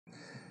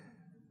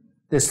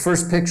This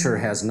first picture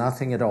has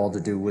nothing at all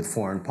to do with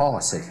foreign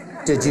policy.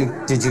 Did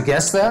you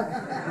guess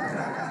that?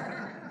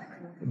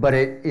 But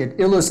it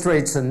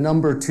illustrates a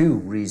number two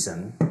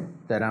reason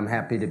that I'm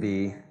happy to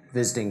be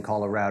visiting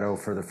Colorado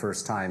for the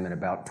first time in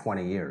about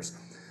 20 years.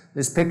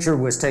 This picture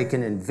was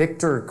taken in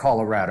Victor,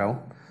 Colorado,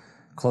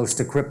 close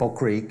to Cripple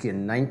Creek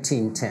in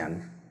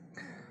 1910.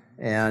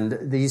 And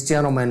these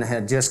gentlemen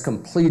had just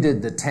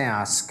completed the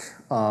task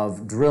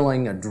of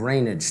drilling a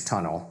drainage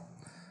tunnel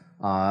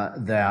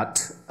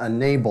that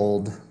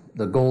enabled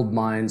the gold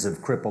mines of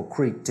Cripple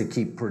Creek to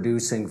keep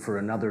producing for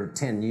another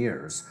 10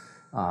 years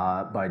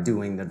by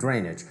doing the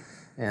drainage.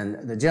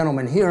 And the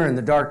gentleman here in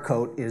the dark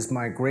coat is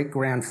my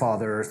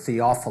great-grandfather,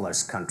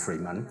 Theophilus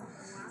Countryman,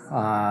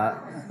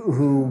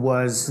 who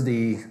was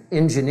the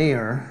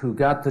engineer who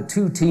got the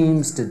two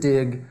teams to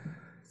dig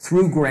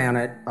through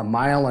granite 1.5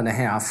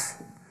 miles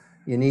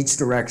in each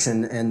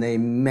direction, and they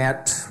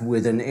met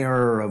with an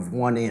error of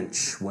 1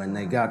 inch when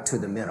they got to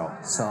the middle.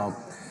 So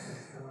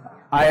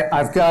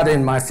I've got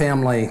in my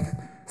family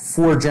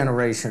 4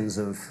 generations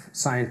of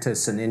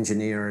scientists and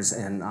engineers,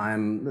 and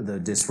I'm the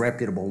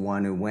disreputable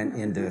one who went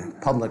into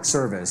public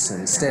service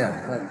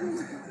instead.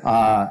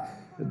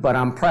 But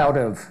I'm proud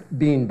of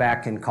being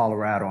back in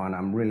Colorado, and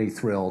I'm really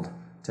thrilled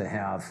to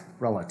have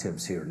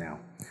relatives here now.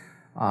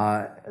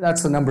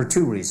 That's the number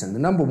 2 reason. The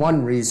number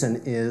 1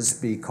 reason is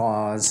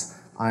because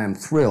I am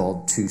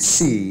thrilled to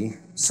see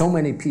so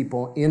many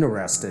people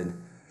interested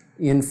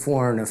in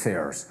foreign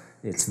affairs.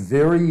 It's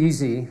very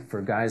easy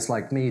for guys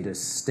like me to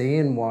stay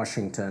in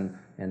Washington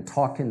and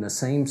talk in the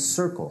same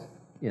circle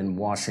in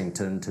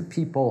Washington to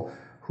people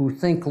who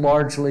think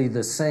largely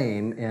the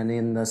same and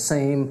in the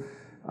same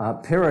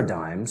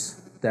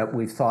paradigms that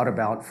we've thought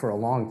about for a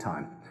long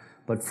time.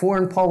 But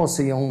foreign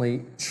policy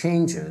only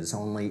changes,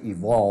 only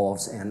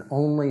evolves, and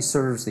only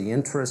serves the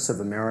interests of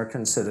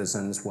American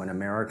citizens when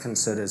American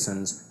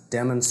citizens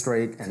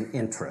demonstrate an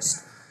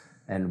interest,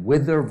 and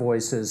with their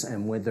voices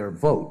and with their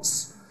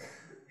votes,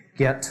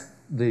 get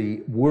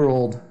the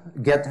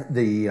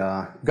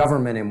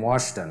government in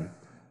Washington,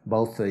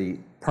 both the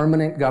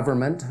permanent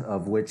government,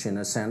 of which in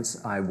a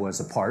sense I was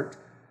a part.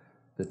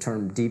 The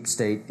term deep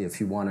state, if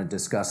you want to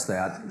discuss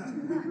that,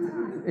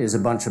 is a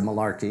bunch of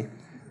malarkey.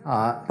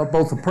 But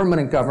both the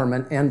permanent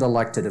government and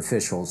elected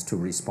officials to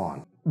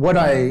respond. What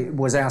I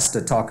was asked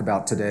to talk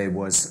about today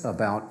was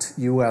about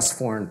U.S.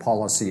 foreign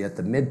policy at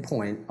the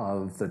midpoint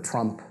of the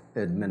Trump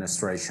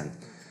administration.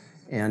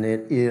 And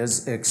it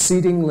is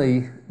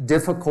exceedingly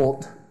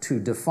difficult to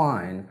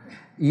define,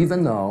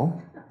 even though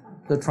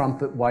the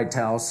Trump White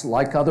House,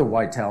 like other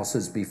White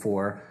Houses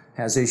before,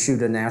 has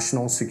issued a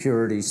national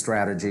security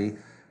strategy,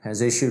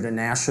 has issued a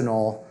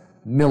national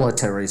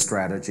military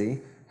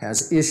strategy,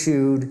 has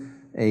issued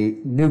a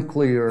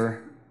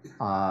nuclear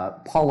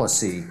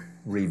policy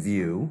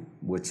review,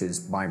 which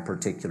is my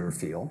particular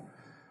field.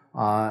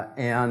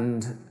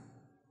 And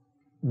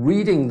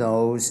reading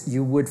those,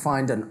 you would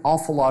find an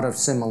awful lot of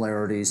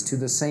similarities to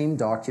the same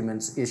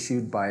documents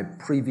issued by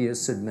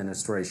previous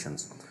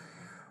administrations.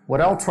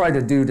 What I'll try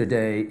to do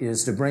today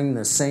is to bring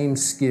the same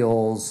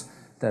skills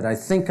that I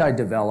think I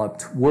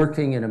developed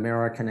working in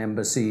American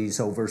embassies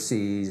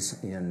overseas,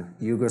 in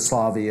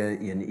Yugoslavia,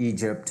 in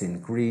Egypt, in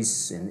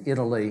Greece, in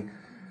Italy,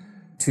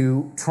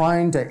 to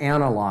trying to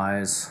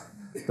analyze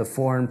the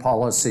foreign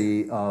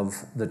policy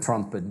of the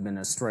Trump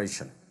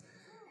administration.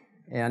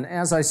 And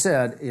as I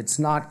said, it's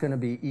not going to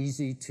be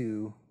easy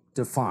to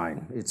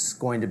define. It's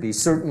going to be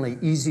certainly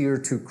easier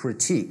to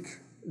critique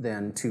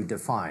than to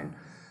define.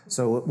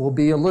 So it will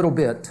be a little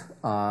bit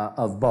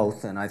of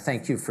both, and I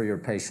thank you for your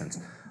patience.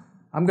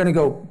 I'm going to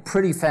go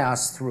pretty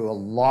fast through a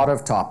lot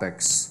of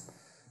topics.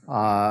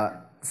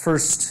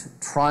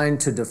 First, trying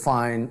to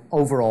define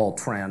overall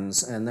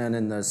trends, and then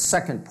in the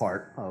second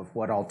part of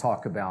what I'll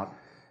talk about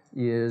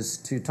is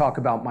to talk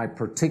about my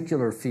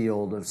particular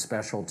field of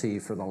specialty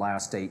for the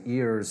last 8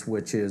 years,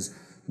 which is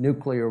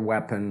nuclear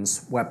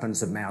weapons,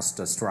 weapons of mass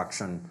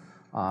destruction,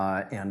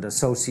 and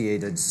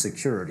associated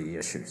security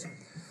issues.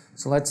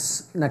 So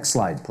next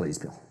slide, please,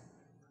 Bill.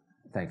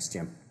 Thanks,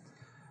 Jim.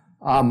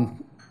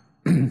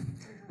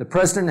 The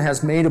president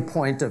has made a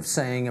point of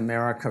saying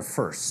America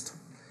first.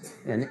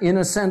 And in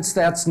a sense,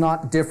 that's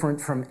not different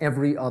from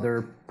every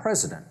other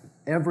president.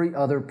 Every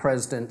other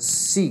president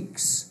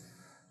seeks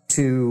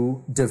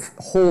to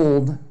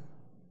hold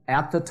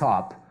at the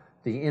top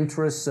the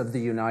interests of the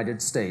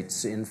United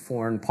States in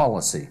foreign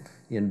policy,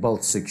 in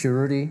both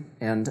security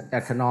and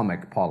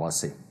economic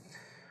policy.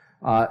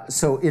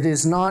 So it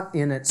is not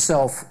in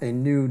itself a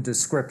new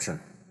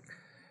description.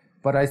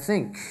 But I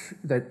think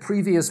that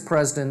previous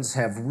presidents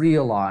have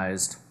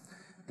realized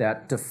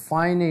that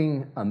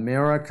defining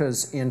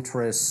America's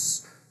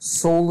interests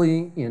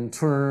solely in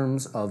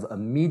terms of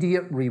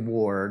immediate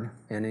reward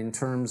and in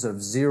terms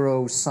of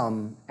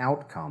zero-sum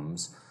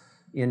outcomes,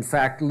 in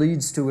fact,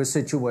 leads to a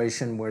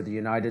situation where the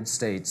United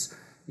States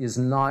is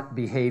not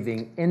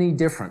behaving any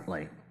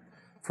differently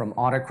from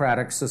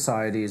autocratic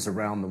societies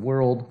around the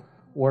world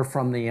or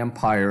from the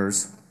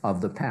empires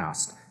of the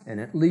past. And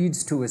it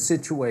leads to a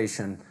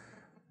situation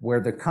where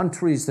the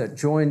countries that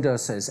joined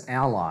us as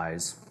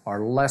allies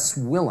are less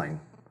willing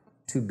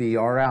to be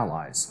our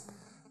allies,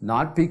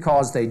 not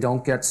because they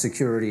don't get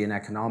security and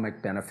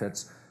economic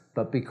benefits,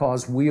 but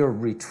because we are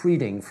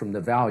retreating from the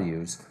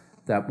values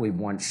that we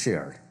once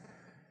shared.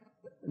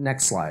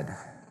 Next slide.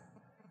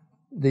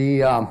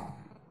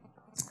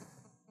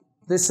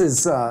 This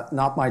is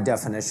not my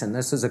definition.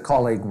 This is a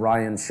colleague,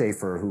 Ryan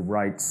Schaefer, who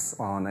writes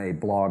on a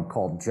blog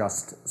called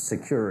Just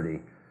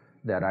Security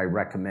that I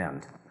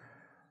recommend.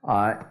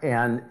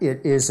 And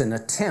it is an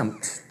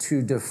attempt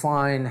to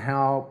define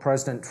how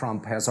President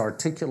Trump has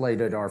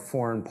articulated our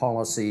foreign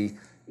policy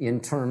in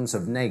terms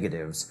of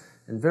negatives,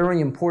 and very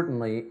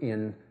importantly,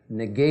 in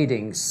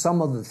negating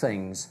some of the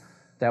things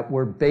that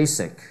were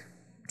basic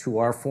to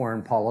our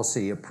foreign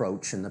policy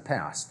approach in the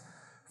past.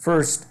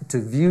 First,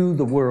 to view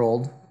the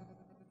world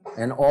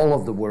and all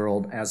of the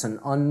world as an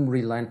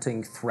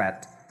unrelenting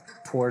threat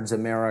towards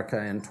America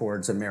and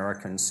towards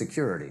American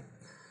security.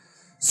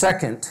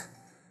 Second,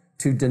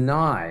 to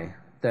deny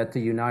that the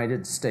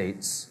United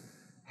States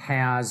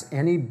has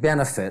any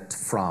benefit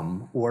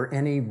from or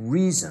any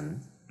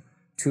reason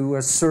to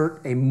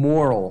assert a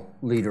moral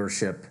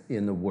leadership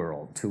in the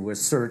world, to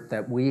assert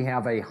that we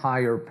have a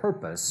higher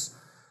purpose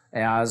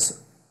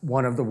as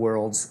one of the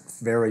world's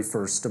very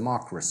first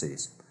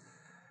democracies.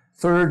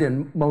 Third,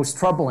 and most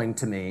troubling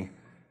to me,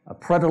 a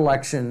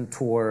predilection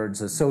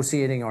towards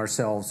associating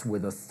ourselves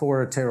with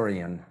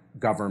authoritarian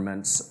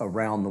governments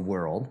around the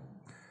world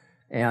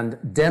and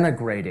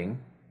denigrating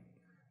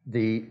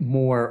the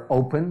more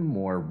open,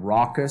 more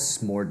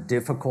raucous, more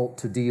difficult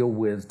to deal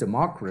with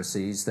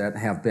democracies that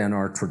have been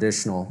our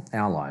traditional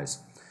allies.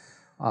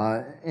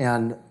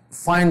 And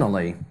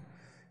finally,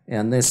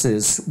 and this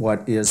is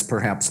what is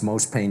perhaps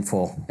most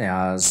painful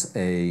as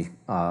a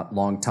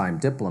longtime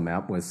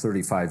diplomat with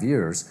 35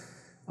 years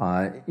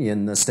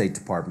in the State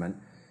Department,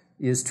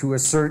 is to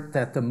assert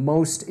that the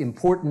most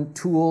important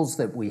tools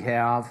that we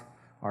have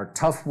are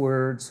tough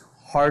words,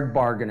 hard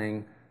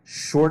bargaining,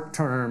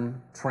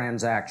 short-term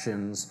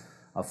transactions,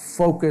 a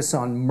focus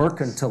on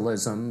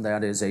mercantilism,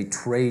 that is a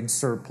trade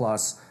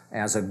surplus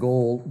as a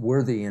goal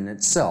worthy in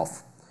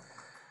itself.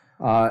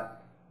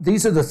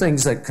 These are the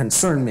things that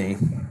concern me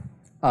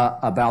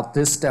about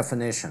this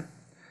definition.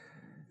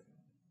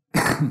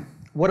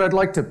 What I'd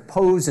like to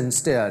pose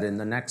instead in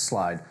the next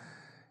slide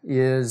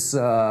is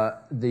Jim.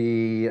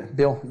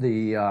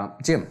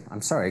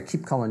 I'm sorry, I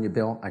keep calling you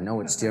Bill. I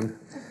know it's Jim.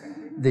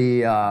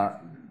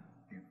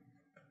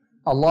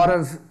 A lot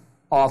of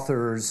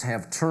authors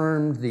have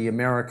termed the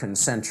American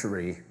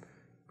century,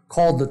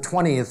 called the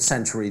 20th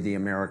century the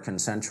American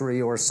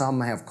century, or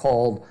some have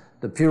called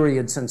the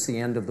period since the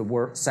end of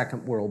the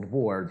Second World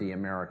War the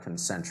American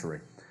century.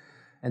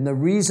 And the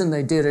reason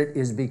they did it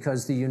is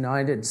because the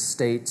United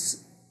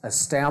States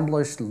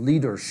established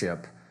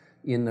leadership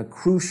in the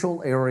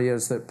crucial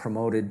areas that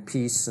promoted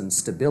peace and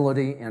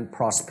stability and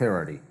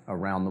prosperity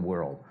around the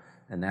world.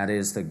 And that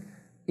is the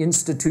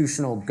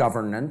institutional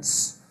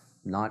governance,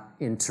 not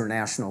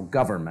international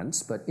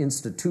governments, but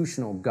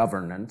institutional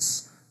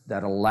governance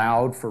that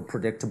allowed for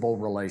predictable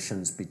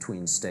relations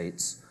between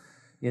states,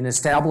 in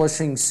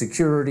establishing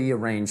security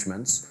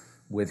arrangements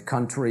with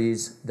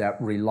countries that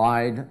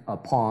relied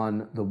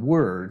upon the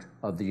word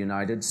of the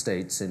United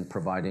States in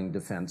providing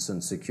defense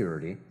and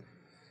security,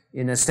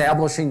 in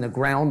establishing the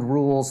ground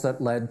rules that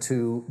led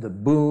to the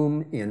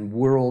boom in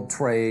world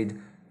trade,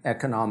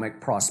 economic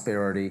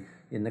prosperity,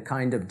 in the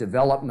kind of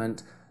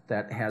development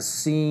that has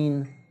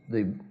seen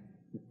the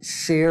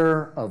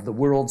share of the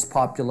world's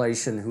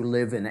population who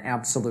live in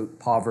absolute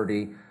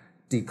poverty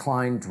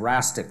decline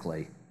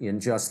drastically in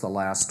just the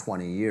last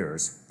 20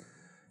 years,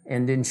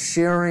 and in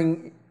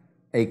sharing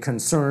a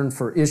concern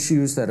for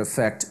issues that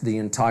affect the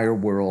entire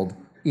world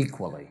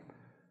equally,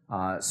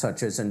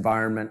 such as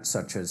environment,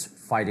 such as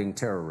fighting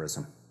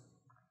terrorism.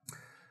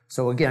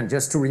 So again,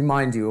 just to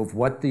remind you of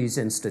what these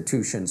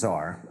institutions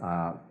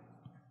are.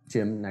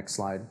 Jim, next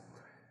slide.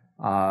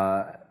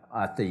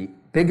 At the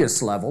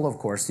biggest level, of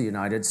course, the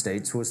United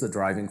States was the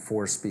driving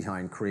force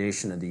behind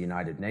creation of the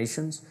United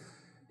Nations.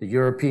 The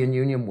European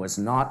Union was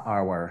not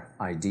our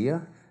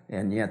idea,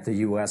 and yet the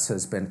U.S.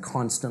 has been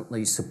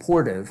constantly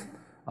supportive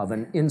of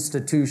an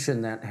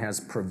institution that has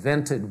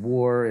prevented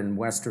war in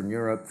Western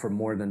Europe for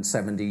more than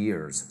 70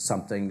 years,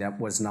 something that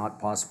was not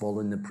possible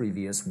in the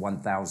previous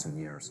 1,000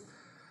 years.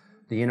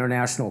 The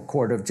International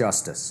Court of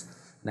Justice.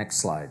 Next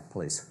slide,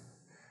 please.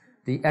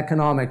 The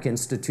economic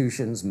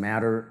institutions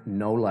matter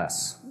no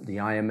less. The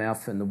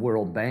IMF and the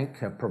World Bank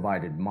have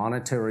provided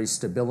monetary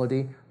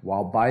stability,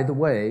 while, by the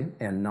way,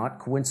 and not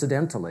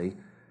coincidentally,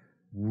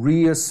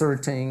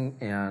 reasserting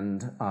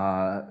and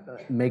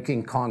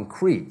making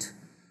concrete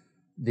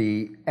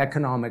the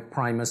economic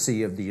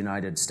primacy of the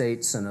United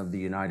States and of the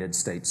United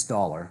States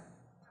dollar.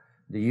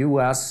 The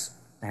U.S.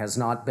 has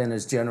not been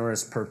as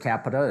generous per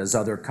capita as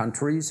other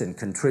countries in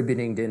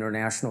contributing to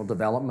international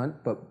development,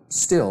 but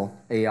still,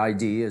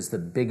 AID is the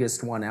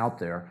biggest one out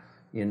there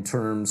in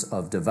terms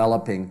of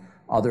developing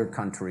other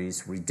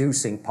countries,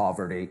 reducing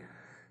poverty,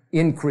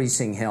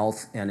 increasing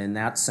health, and in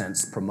that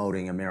sense,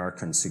 promoting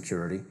American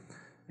security.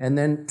 And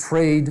then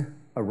trade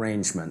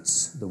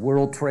arrangements. The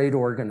World Trade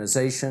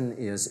Organization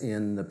is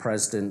in the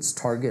president's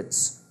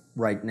targets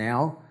right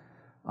now,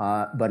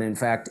 but in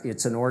fact,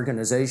 it's an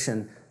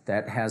organization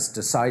that has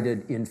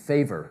decided in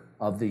favor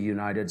of the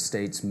United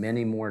States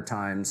many more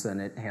times than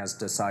it has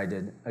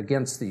decided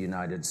against the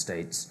United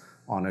States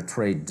on a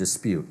trade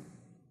dispute.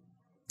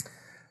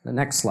 The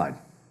next slide.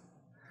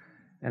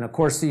 And of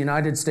course, the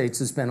United States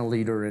has been a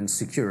leader in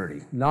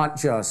security, not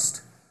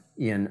just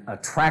in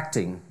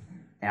attracting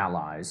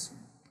allies,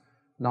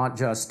 not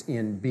just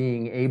in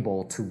being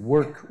able to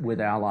work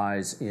with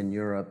allies in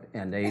Europe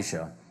and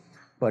Asia,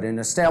 but in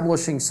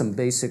establishing some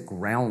basic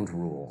ground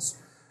rules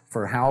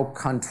for how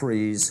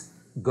countries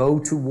go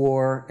to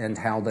war and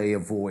how they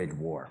avoid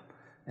war.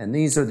 And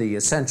these are the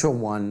essential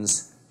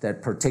ones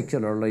that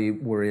particularly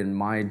were in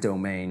my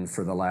domain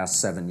for the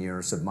last 7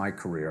 years of my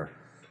career: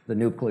 the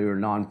Nuclear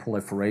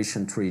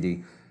Nonproliferation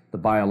Treaty, the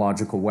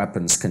Biological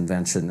Weapons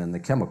Convention, and the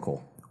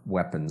Chemical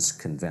Weapons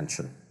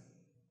Convention.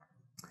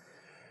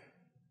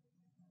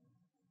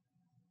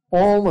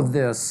 All of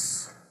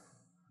this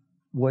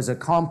was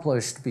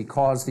accomplished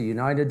because the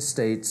United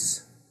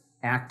States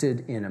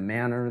acted in a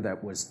manner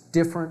that was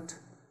different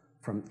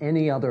from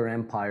any other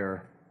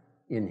empire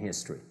in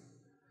history.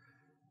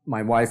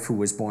 My wife, who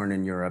was born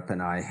in Europe,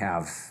 and I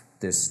have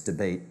this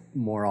debate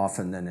more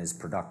often than is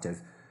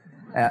productive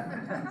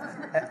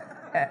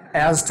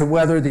as to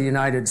whether the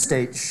United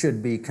States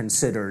should be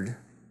considered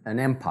an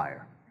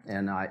empire.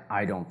 And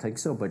I don't think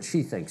so, but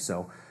she thinks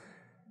so.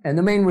 And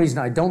the main reason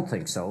I don't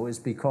think so is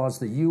because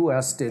the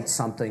U.S. did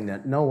something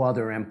that no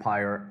other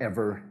empire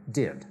ever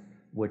did,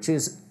 which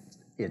is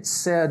it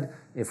said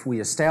if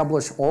we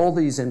establish all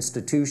these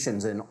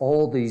institutions and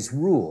all these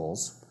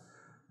rules,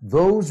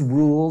 those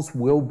rules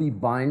will be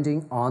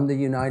binding on the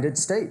United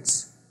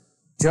States,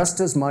 just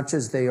as much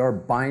as they are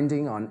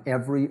binding on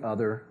every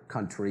other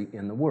country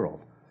in the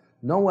world.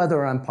 No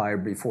other empire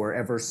before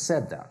ever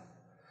said that.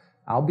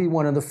 I'll be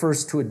one of the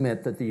first to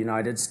admit that the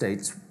United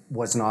States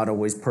was not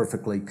always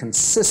perfectly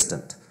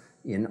consistent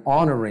in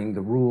honoring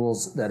the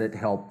rules that it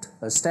helped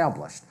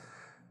establish.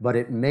 But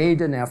it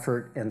made an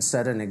effort and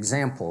set an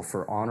example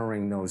for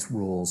honoring those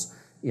rules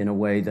in a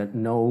way that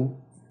no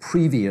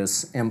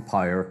previous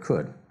empire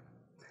could.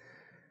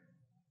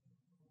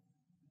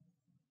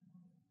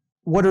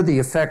 What are the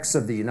effects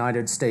of the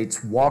United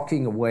States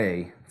walking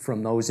away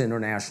from those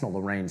international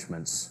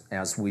arrangements,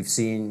 as we've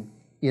seen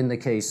in the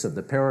case of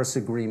the Paris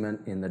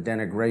Agreement, in the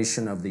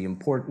denigration of the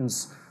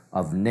importance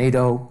of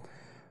NATO,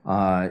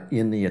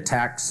 in the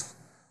attacks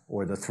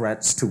or the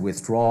threats to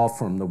withdraw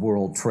from the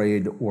World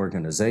Trade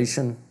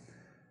Organization?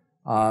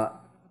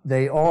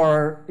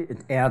 It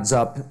adds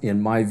up,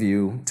 in my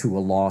view, to a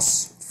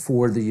loss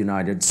for the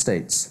United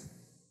States.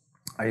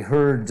 I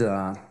heard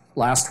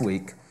last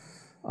week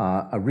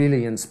a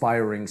really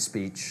inspiring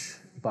speech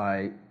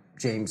by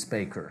James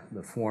Baker,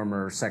 the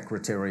former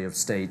Secretary of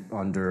State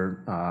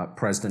under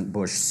President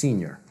Bush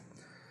Sr.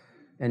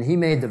 And he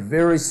made the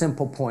very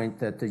simple point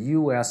that the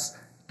U.S.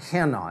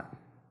 cannot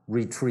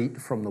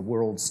retreat from the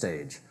world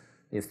stage.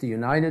 If the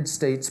United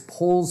States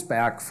pulls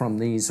back from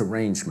these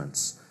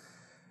arrangements,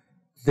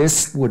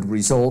 this would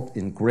result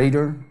in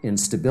greater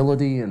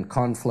instability and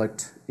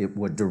conflict. It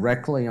would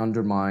directly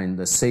undermine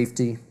the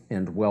safety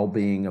and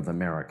well-being of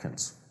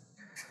Americans.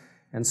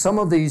 And some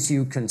of these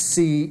you can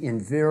see in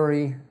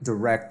very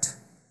direct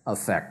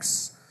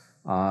effects.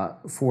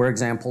 For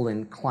example,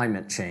 in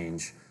climate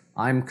change,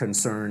 I'm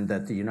concerned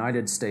that the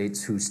United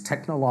States, whose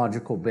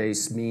technological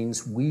base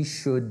means we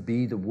should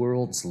be the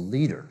world's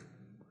leader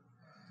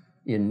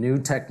in new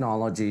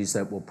technologies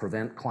that will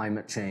prevent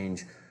climate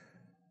change,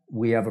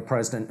 we have a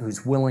president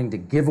who's willing to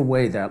give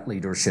away that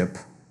leadership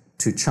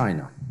to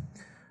China.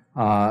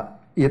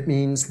 It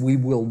means we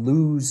will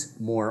lose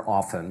more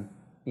often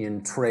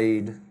in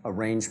trade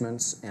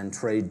arrangements and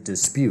trade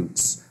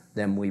disputes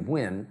than we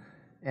win,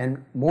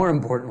 and more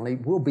importantly,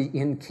 we'll be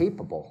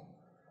incapable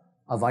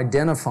of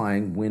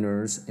identifying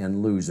winners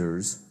and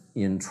losers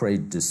in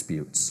trade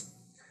disputes.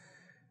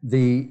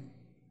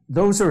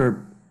 Those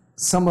are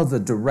some of the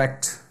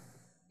direct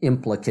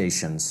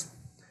implications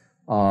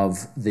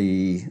of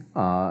the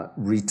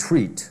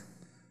retreat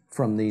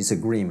from these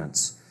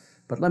agreements.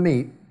 But let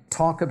me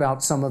talk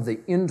about some of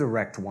the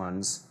indirect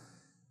ones,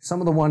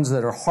 some of the ones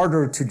that are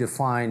harder to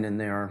define in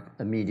their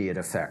immediate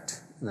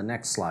effect. The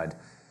next slide.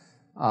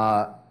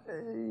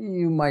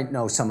 You might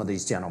know some of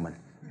these gentlemen.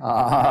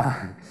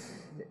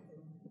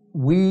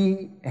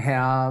 We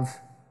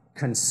have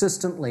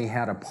consistently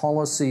had a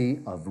policy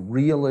of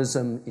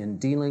realism in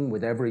dealing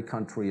with every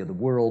country of the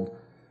world,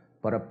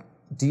 but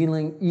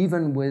dealing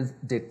even with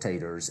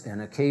dictators,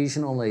 and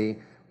occasionally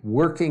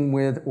working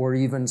with or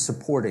even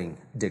supporting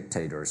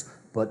dictators,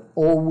 but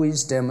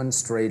always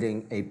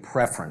demonstrating a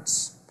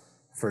preference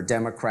for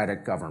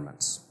democratic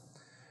governments.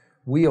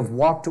 We have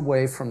walked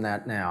away from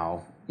that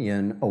now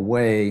in a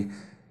way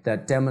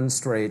that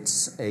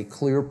demonstrates a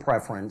clear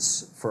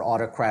preference for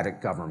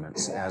autocratic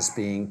governments as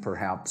being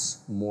perhaps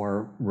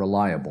more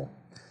reliable.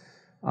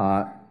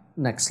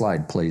 Next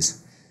slide,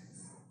 please.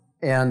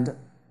 And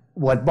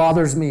what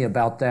bothers me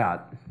about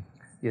that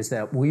is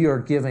that we are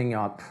giving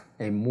up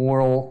a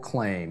moral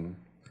claim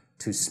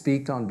to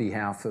speak on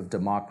behalf of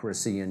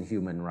democracy and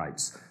human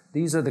rights.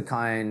 These are the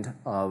kind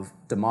of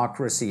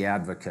democracy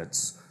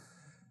advocates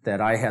that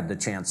I had the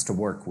chance to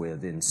work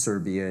with in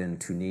Serbia, in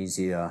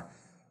Tunisia,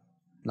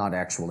 not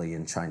actually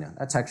in China.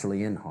 That's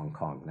actually in Hong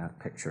Kong, that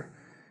picture.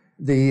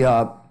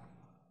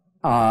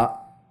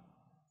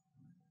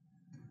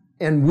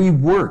 And we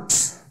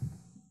worked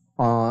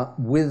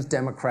with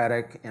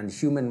democratic and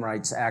human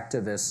rights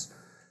activists,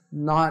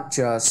 not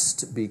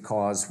just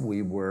because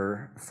we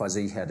were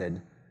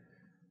fuzzy-headed,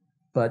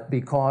 but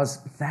because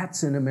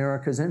that's in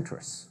America's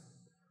interests.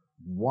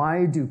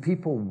 Why do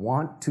people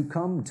want to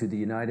come to the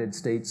United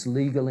States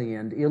legally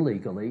and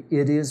illegally?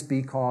 It is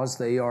because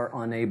they are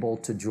unable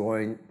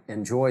to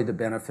enjoy the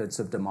benefits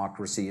of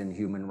democracy and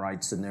human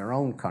rights in their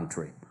own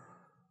country,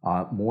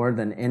 more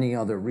than any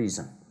other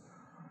reason.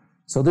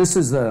 So this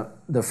is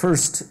the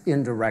first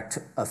indirect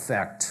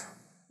effect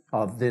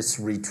of this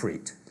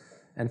retreat.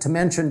 And to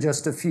mention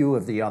just a few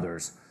of the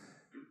others,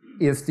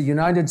 if the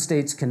United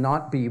States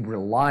cannot be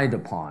relied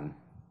upon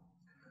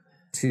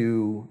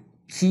to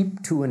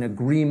keep to an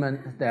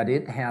agreement that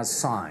it has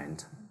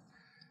signed,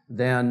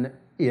 then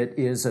it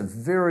is a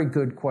very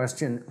good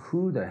question,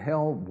 who the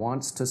hell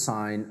wants to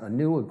sign a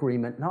new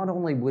agreement, not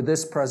only with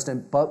this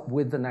president, but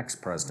with the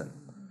next president?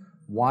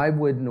 Why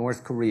would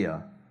North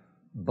Korea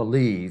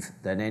believe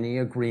that any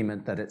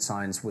agreement that it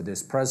signs with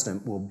this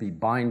president will be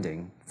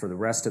binding for the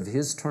rest of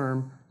his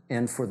term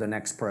and for the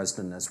next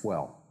president as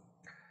well?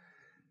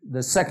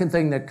 The second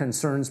thing that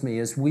concerns me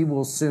is we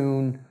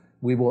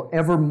will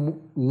ever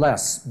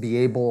less be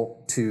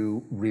able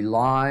to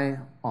rely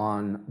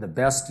on the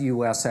best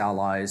U.S.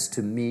 allies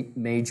to meet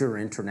major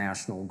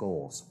international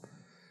goals.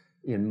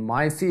 In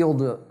my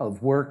field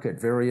of work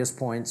at various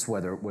points,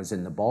 whether it was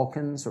in the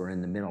Balkans or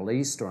in the Middle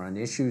East or on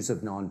issues of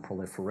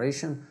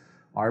nonproliferation,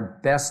 our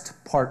best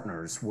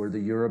partners were the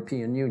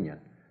European Union.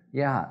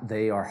 Yeah,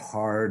 they are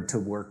hard to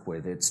work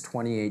with. It's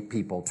 28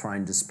 people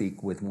trying to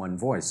speak with one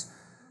voice.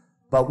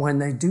 But when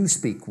they do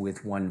speak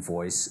with one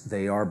voice,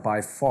 they are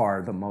by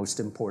far the most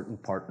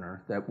important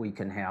partner that we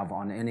can have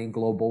on any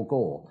global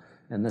goal.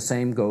 And the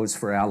same goes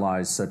for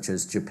allies such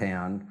as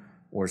Japan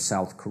or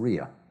South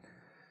Korea.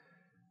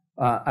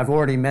 I've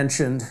already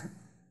mentioned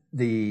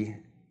the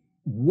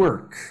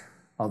work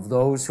of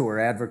those who are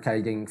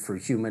advocating for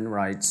human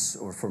rights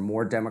or for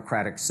more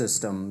democratic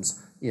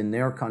systems in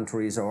their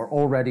countries are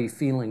already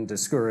feeling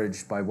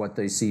discouraged by what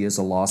they see as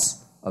a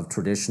loss of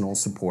traditional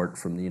support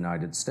from the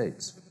United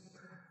States.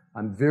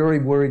 I'm very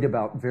worried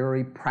about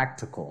very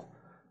practical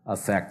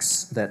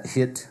effects that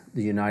hit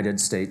the United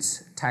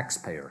States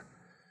taxpayer,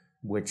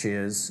 which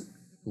is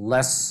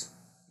less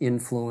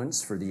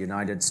influence for the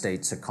United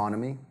States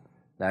economy.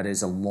 That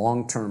is a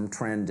long-term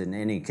trend in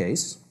any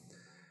case.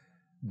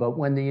 But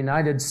when the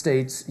United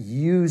States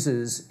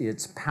uses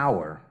its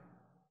power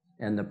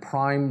and the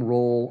prime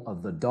role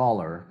of the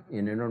dollar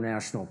in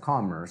international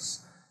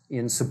commerce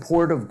in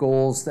support of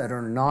goals that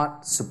are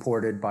not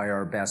supported by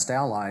our best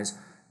allies,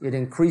 it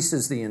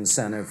increases the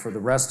incentive for the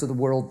rest of the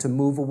world to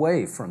move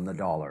away from the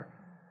dollar.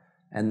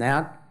 And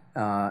that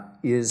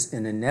is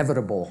an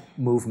inevitable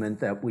movement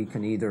that we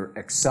can either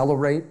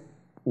accelerate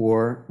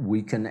or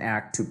we can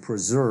act to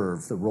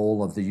preserve the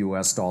role of the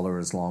US dollar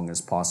as long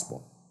as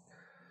possible.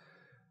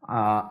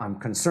 I'm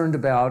concerned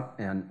about,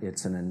 and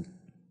it's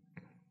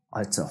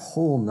a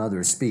whole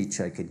nother speech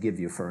I could give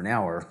you for an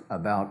hour,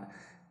 about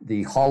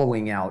the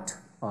hollowing out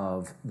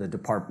of the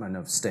Department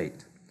of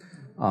State.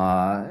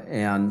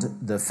 And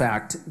the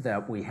fact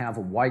that we have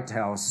a White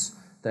House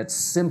that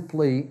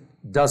simply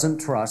doesn't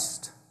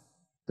trust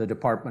the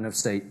Department of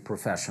State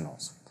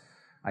professionals.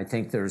 I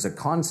think there's a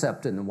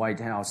concept in the White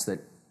House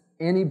that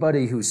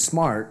anybody who's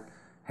smart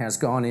has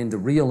gone into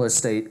real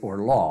estate or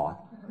law.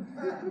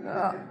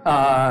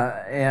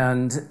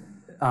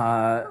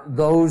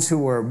 Those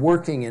who are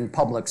working in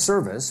public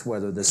service,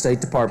 whether the State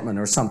Department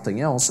or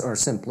something else, are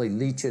simply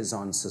leeches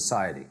on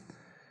society.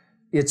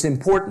 It's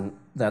important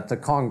that the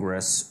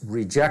Congress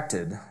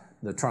rejected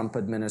the Trump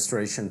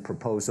administration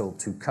proposal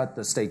to cut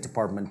the State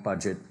Department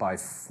budget by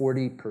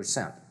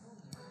 40%.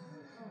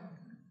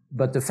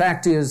 But the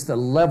fact is, the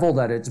level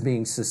that it's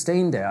being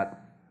sustained at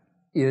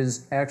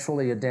is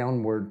actually a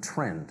downward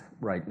trend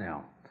right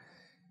now.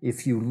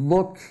 If you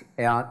look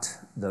at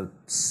the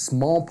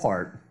small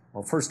part,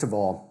 well, first of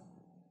all,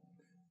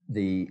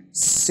 the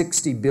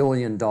 $60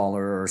 billion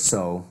or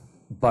so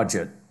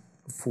budget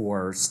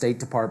for State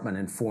Department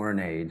and foreign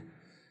aid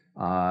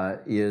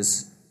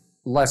is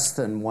less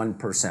than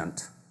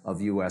 1%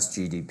 of US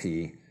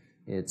GDP.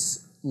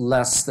 It's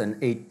less than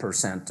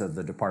 8% of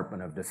the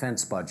Department of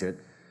Defense budget.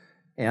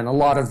 And a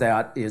lot of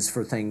that is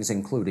for things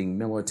including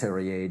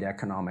military aid,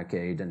 economic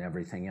aid, and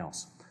everything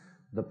else.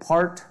 The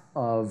part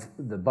of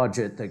the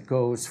budget that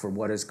goes for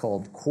what is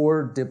called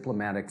core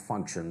diplomatic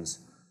functions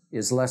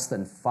is less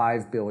than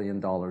 $5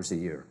 billion a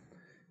year.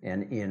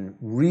 And in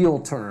real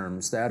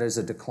terms, that is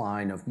a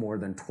decline of more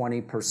than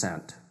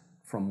 20%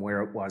 from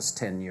where it was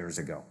 10 years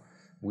ago.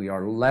 We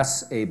are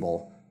less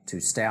able to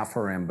staff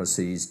our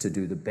embassies to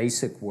do the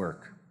basic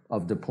work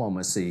of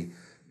diplomacy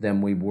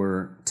than we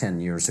were 10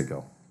 years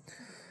ago.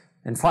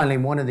 And finally,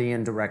 one of the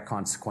indirect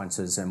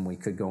consequences, and we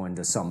could go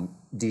into some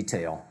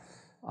detail,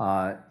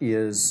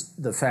 is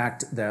the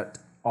fact that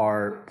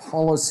our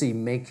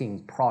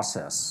policy-making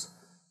process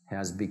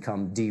has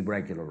become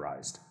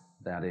deregularized.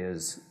 That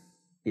is,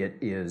 it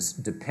is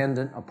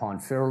dependent upon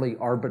fairly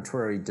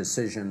arbitrary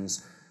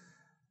decisions,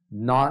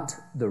 not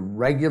the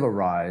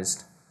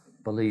regularized,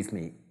 believe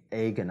me,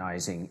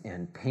 agonizing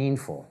and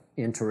painful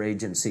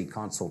interagency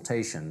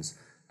consultations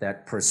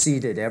that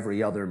preceded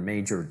every other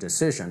major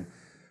decision.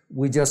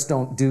 We just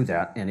don't do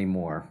that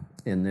anymore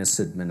in this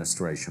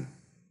administration.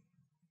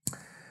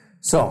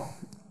 So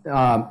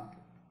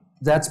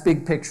that's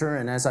big picture,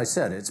 and as I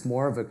said, it's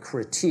more of a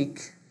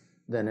critique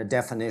than a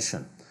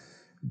definition.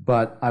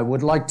 But I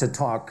would like to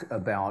talk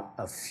about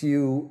a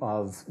few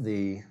of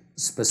the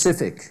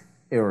specific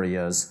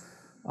areas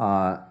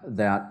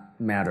that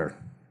matter.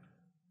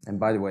 And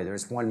by the way,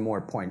 there's one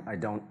more point I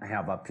don't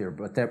have up here,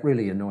 but that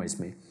really annoys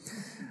me.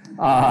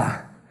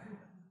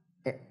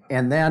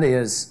 And that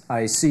is,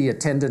 I see a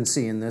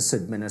tendency in this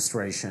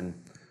administration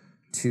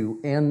to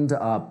end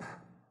up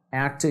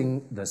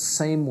acting the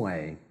same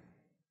way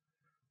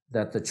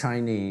that the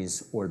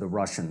Chinese or the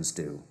Russians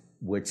do,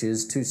 which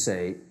is to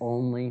say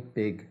only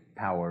big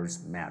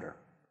powers matter.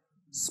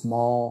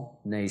 Small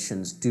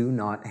nations do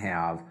not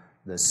have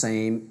the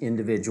same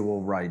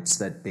individual rights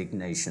that big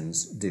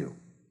nations do.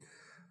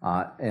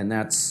 And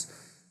that's,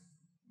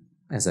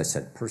 as I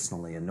said,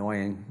 personally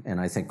annoying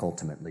and I think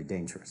ultimately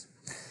dangerous.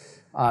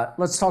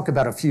 Let's talk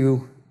about a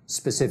few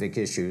specific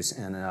issues,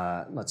 and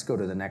let's go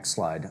to the next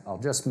slide. I'll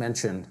just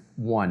mention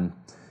one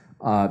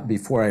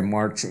before I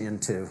march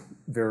into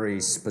very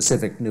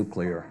specific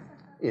nuclear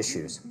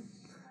issues.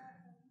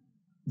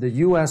 The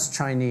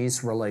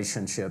U.S.-Chinese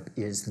relationship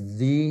is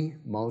the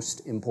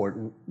most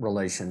important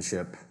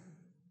relationship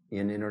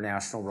in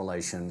international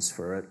relations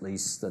for at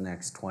least the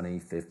next 20,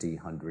 50,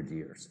 100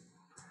 years.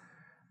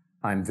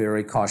 I'm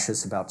very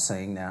cautious about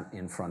saying that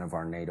in front of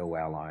our NATO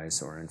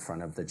allies or in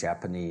front of the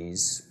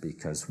Japanese,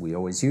 because we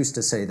always used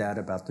to say that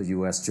about the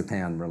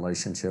U.S.-Japan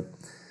relationship.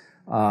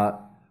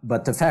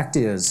 But the fact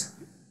is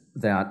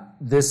that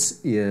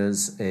this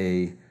is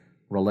a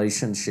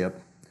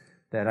relationship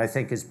that I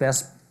think has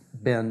best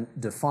been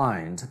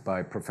defined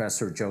by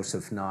Professor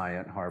Joseph Nye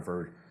at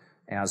Harvard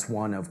as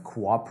one of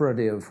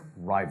cooperative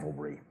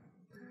rivalry.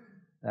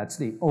 That's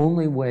the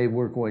only way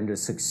we're going to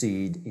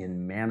succeed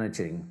in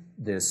managing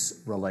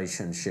this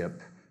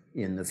relationship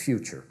in the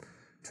future,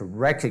 to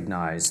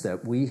recognize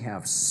that we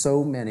have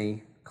so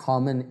many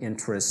common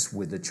interests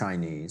with the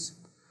Chinese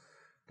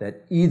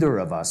that either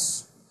of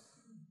us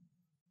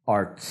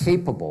are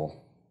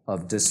capable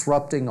of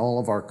disrupting all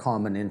of our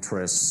common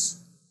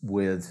interests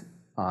with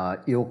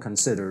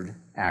ill-considered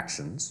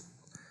actions,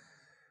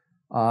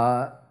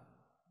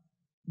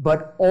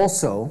 but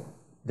also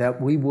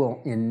that we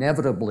will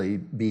inevitably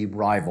be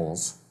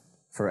rivals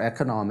for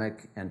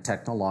economic and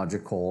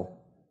technological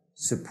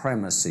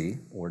supremacy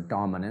or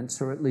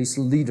dominance, or at least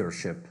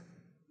leadership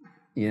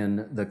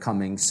in the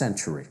coming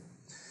century.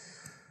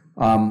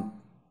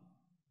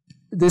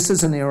 This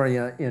is an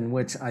area in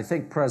which I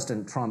think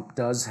President Trump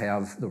does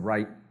have the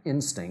right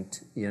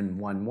instinct in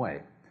one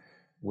way,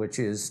 which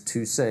is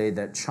to say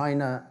that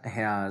China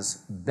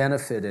has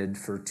benefited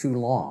for too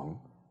long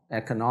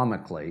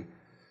economically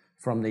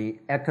from the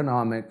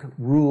economic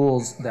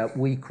rules that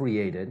we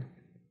created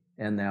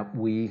and that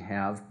we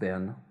have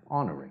been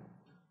honoring.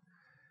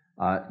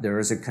 There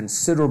is a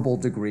considerable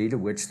degree to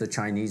which the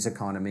Chinese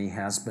economy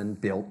has been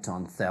built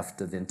on theft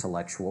of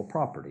intellectual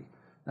property.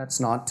 That's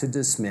not to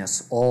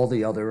dismiss all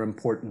the other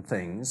important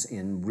things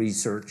in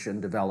research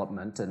and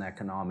development and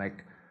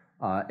economic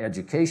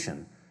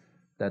education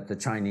that the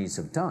Chinese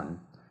have done,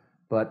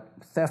 but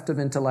theft of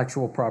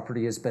intellectual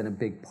property has been a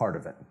big part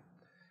of it.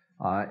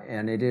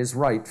 And it is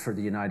right for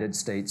the United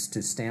States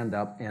to stand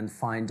up and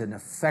find an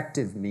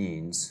effective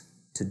means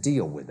to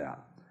deal with that.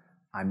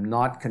 I'm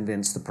not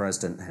convinced the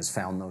president has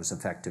found those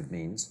effective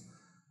means.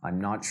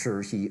 I'm not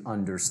sure he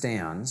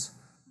understands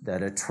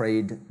that a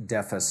trade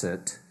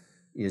deficit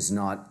is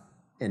not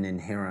an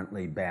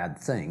inherently bad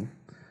thing.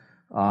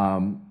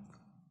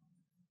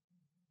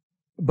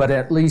 But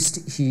at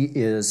least he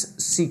is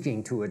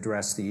seeking to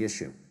address the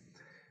issue.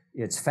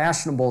 It's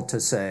fashionable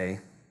to say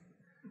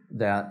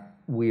that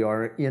we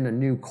are in a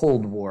new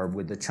Cold War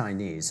with the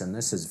Chinese, and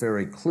this is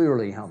very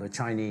clearly how the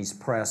Chinese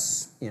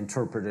press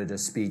interpreted a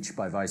speech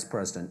by Vice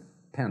President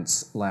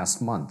Pence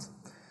last month.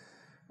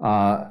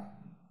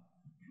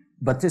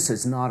 But this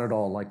is not at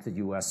all like the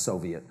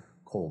US-Soviet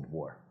Cold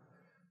War.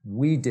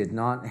 We did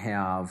not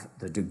have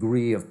the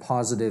degree of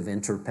positive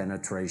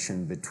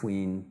interpenetration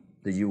between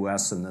the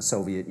US and the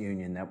Soviet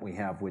Union that we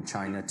have with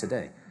China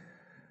today.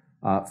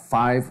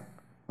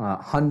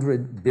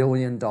 $500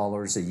 billion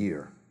a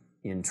year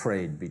in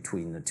trade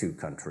between the two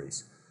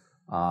countries.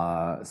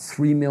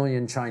 3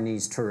 million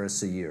Chinese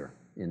tourists a year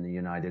in the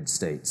United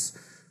States.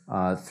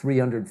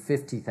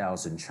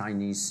 350,000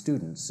 Chinese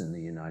students in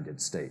the United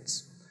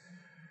States.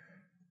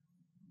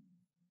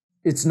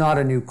 It's not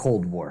a new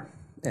Cold War.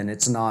 and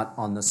it's not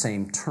on the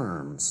same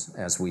terms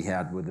as we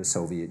had with the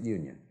Soviet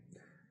Union.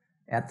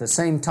 At the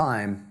same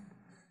time,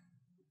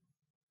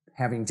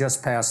 having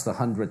just passed the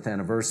 100th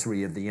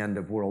anniversary of the end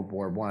of World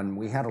War I,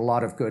 we had a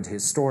lot of good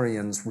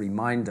historians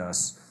remind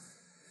us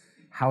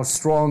how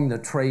strong the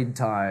trade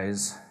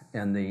ties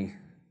and the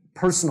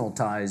personal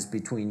ties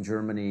between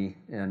Germany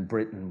and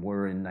Britain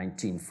were in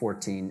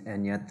 1914,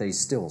 and yet they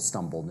still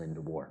stumbled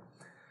into war.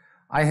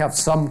 I have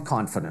some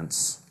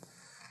confidence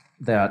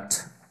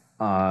that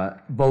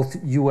both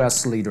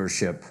US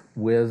leadership,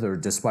 with or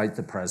despite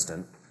the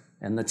president,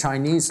 and the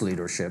Chinese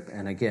leadership,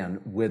 and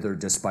again, with or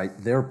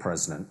despite their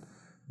president,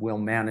 will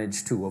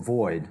manage to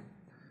avoid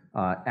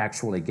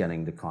actually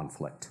getting to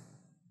conflict.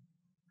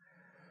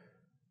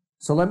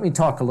 So let me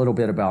talk a little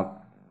bit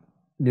about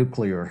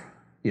nuclear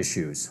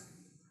issues.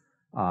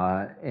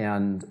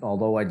 And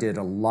although I did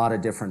a lot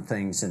of different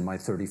things in my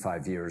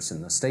 35 years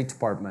in the State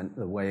Department,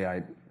 the way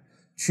I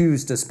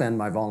choose to spend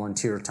my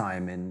volunteer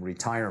time in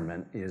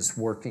retirement is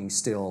working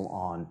still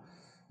on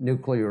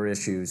nuclear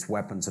issues,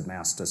 weapons of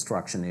mass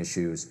destruction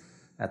issues.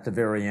 At the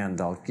very end,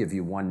 I'll give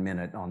you 1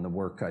 minute on the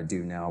work I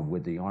do now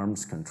with the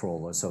Arms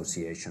Control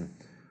Association.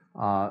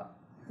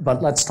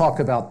 But let's talk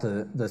about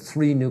the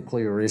three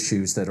nuclear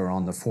issues that are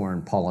on the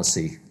foreign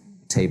policy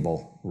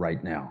table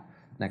right now.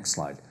 Next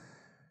slide.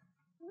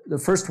 The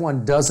first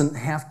one doesn't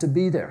have to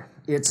be there.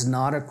 It's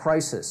not a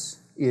crisis.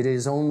 It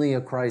is only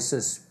a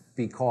crisis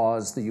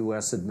because the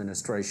US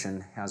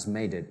administration has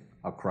made it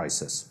a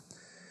crisis.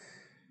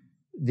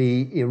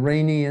 The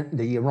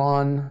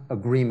Iran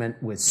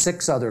agreement with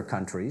 6 other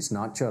countries,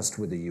 not just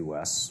with the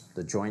US,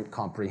 the Joint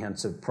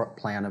Comprehensive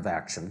Plan of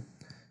Action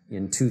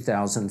in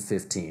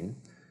 2015,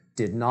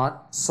 did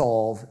not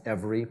solve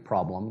every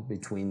problem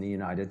between the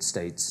United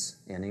States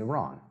and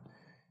Iran.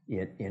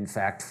 It, in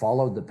fact,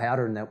 followed the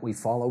pattern that we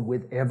follow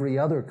with every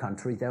other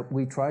country, that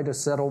we try to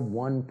settle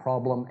one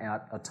problem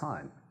at a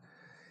time.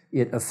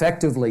 It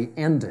effectively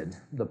ended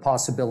the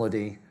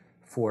possibility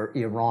for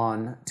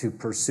Iran to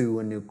pursue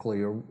a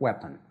nuclear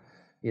weapon.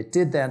 It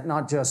did that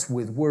not just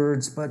with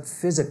words, but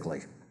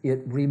physically.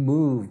 It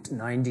removed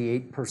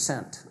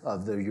 98%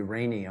 of the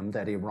uranium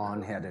that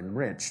Iran had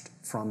enriched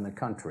from the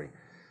country.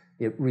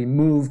 It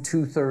removed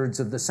 2/3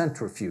 of the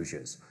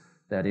centrifuges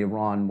that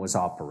Iran was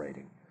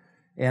operating.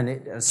 And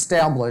it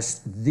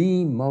established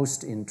the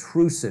most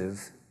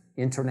intrusive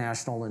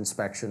international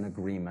inspection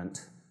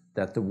agreement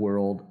that the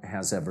world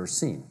has ever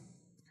seen.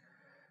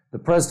 The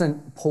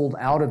president pulled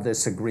out of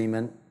this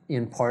agreement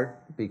in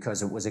part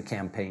because it was a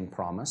campaign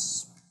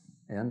promise,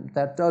 and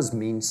that does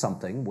mean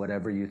something,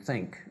 whatever you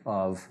think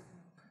of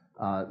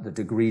the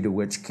degree to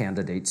which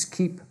candidates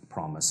keep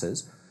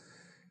promises,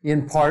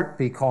 in part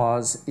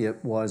because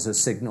it was a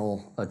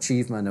signal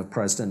achievement of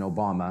President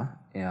Obama,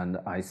 and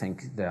I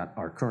think that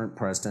our current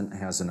president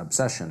has an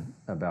obsession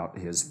about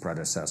his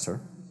predecessor,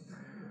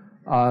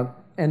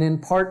 and in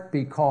part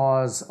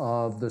because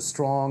of the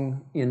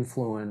strong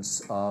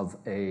influence of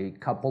a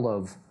couple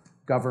of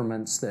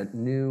governments that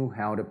knew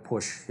how to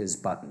push his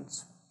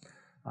buttons.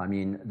 I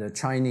mean, the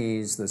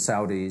Chinese, the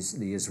Saudis,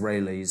 the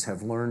Israelis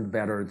have learned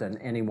better than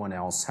anyone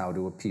else how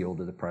to appeal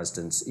to the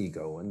president's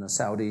ego, and the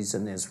Saudis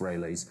and the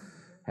Israelis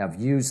have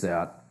used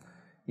that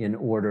in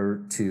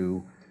order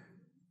to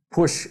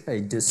push a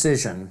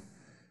decision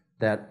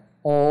that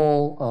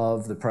all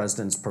of the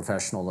president's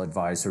professional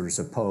advisors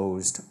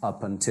opposed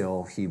up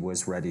until he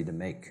was ready to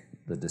make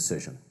the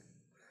decision.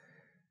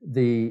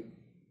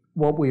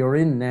 What we are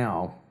in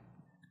now,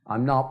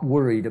 I'm not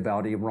worried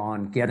about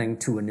Iran getting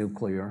to a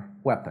nuclear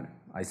weapon.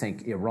 I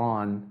think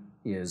Iran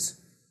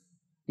is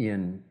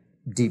in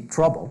deep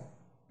trouble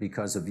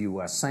because of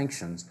US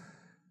sanctions,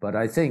 but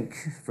I think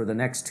for the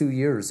next 2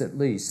 years at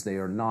least, they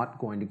are not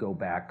going to go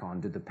back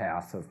onto the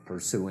path of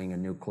pursuing a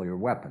nuclear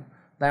weapon.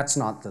 That's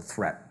not the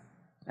threat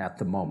at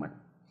the moment.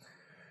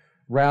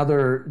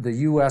 Rather, the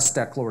US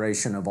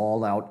declaration of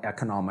all-out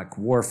economic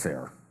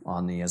warfare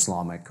on the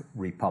Islamic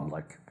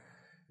Republic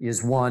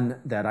is one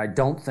that I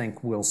don't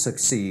think will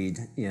succeed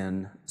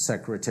in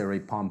Secretary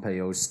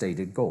Pompeo's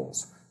stated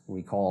goals.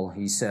 Recall,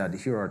 he said,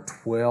 here are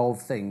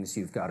 12 things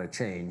you've got to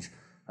change,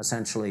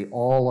 essentially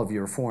all of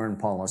your foreign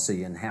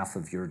policy and half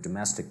of your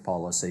domestic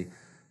policy,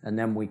 and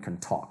then we can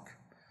talk.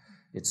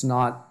 It's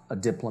not a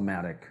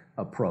diplomatic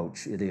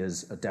approach. It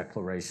is a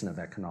declaration of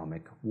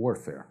economic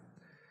warfare.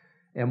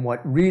 And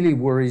what really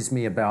worries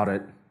me about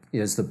it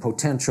is the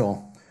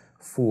potential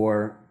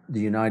for the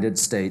United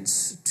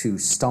States to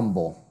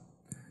stumble,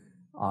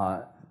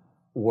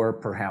 or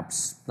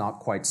perhaps not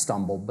quite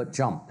stumble, but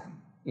jump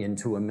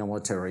into a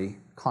military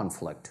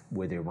conflict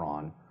with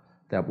Iran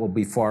that will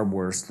be far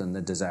worse than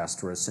the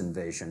disastrous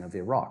invasion of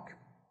Iraq.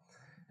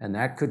 And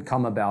that could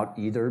come about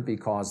either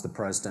because the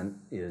president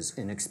is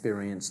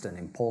inexperienced and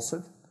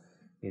impulsive.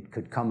 It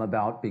could come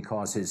about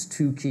because his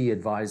 2 key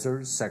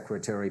advisors,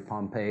 Secretary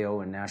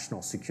Pompeo and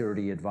National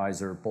Security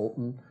Advisor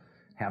Bolton,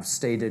 have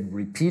stated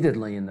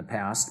repeatedly in the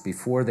past,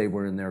 before they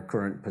were in their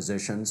current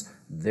positions,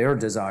 their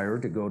desire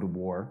to go to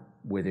war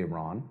with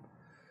Iran.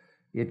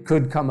 It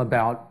could come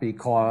about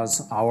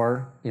because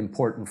our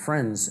important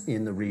friends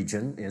in the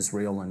region,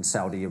 Israel and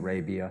Saudi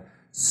Arabia,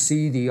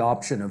 see the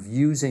option of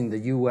using the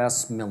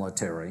US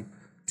military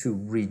to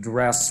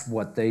redress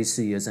what they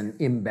see as an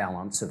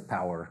imbalance of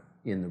power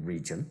in the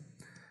region.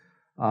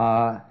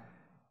 And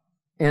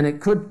it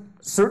could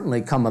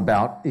certainly come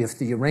about if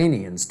the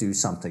Iranians do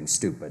something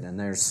stupid. And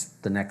there's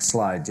the next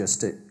slide just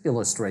to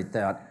illustrate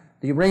that.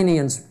 The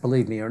Iranians,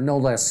 believe me, are no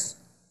less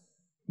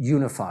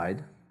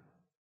unified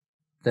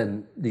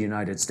than the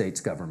United States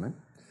government.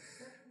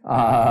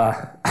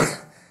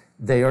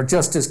 They are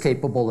just as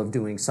capable of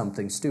doing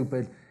something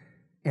stupid,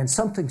 and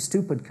something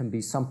stupid can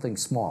be something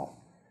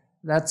small.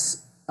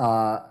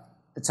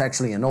 It's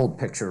actually an old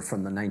picture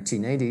from the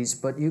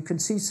 1980s, but you can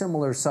see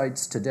similar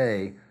sites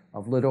today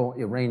of little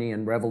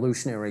Iranian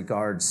Revolutionary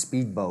Guard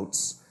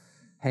speedboats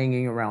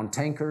hanging around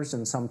tankers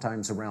and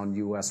sometimes around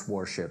US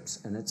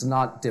warships. And it's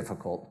not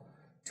difficult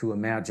to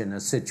imagine a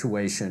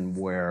situation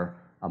where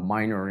a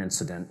minor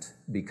incident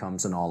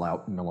becomes an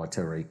all-out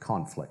military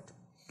conflict.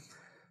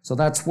 So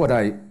that's what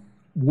I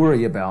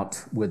worry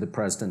about with the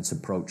president's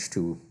approach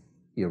to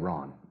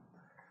Iran.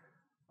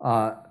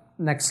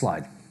 Next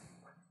slide.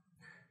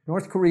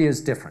 North Korea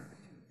is different.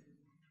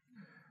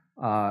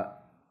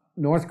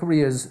 North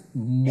Korea is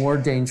more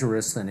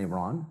dangerous than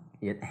Iran.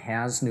 It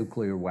has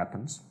nuclear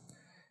weapons.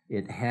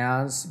 It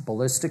has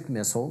ballistic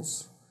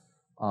missiles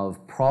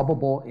of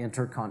probable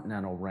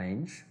intercontinental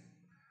range.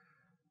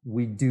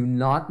 We do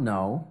not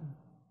know,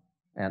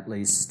 at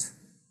least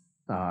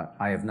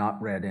I have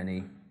not read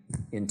any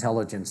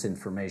intelligence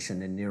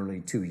information in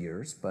nearly 2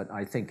 years, but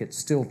I think it's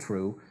still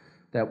true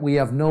that we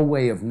have no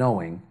way of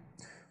knowing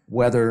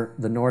whether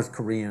the North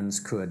Koreans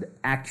could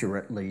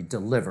accurately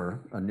deliver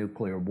a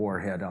nuclear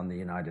warhead on the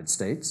United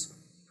States.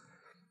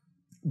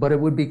 But it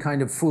would be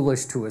kind of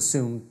foolish to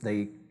assume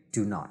they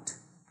do not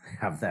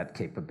have that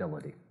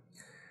capability,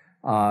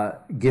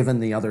 given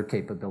the other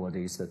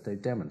capabilities that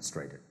they've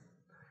demonstrated.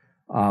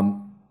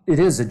 It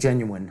is a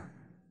genuine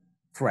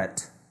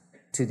threat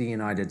to the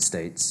United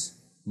States,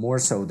 more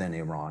so than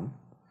Iran,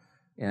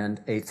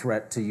 and a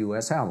threat to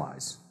US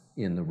allies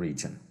in the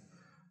region.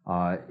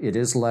 It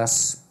is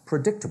less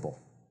predictable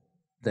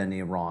than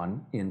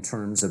Iran in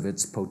terms of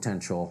its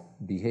potential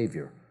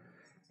behavior.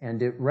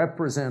 And it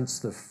represents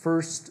the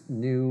first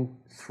new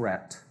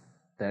threat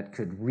that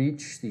could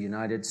reach the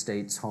United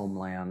States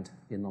homeland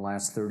in the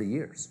last 30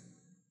 years.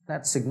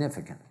 That's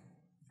significant.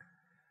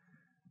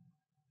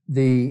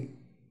 The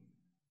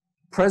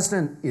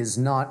president is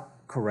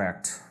not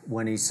correct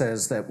when he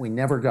says that we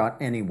never got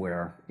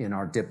anywhere in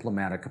our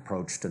diplomatic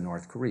approach to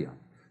North Korea.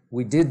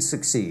 We did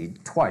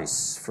succeed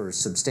twice for a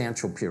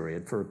substantial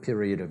period, for a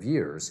period of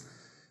years,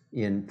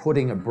 in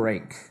putting a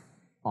brake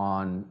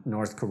on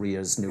North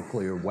Korea's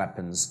nuclear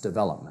weapons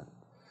development.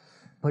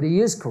 But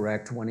he is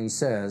correct when he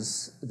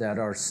says that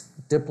our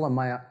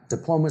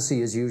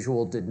diplomacy as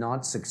usual did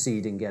not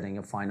succeed in getting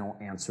a final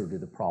answer to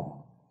the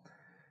problem.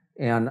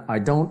 And I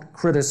don't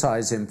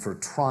criticize him for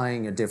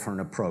trying a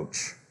different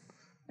approach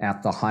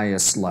at the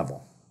highest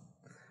level.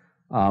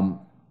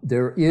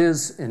 There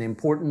is an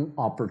important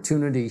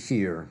opportunity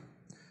here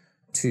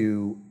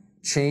to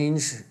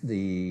change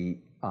the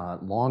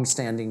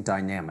long-standing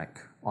dynamic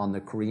on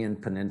the Korean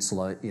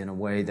Peninsula in a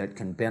way that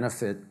can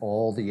benefit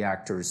all the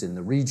actors in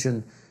the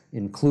region,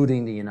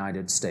 including the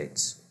United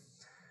States.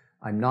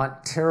 I'm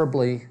not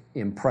terribly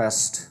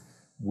impressed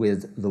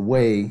with the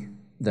way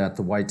that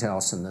the White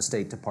House and the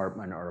State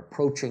Department are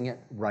approaching it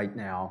right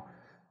now,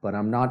 but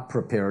I'm not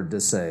prepared to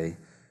say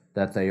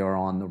that they are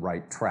on the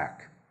right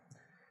track.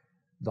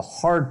 The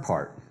hard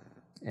part,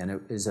 and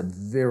it is a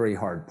very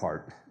hard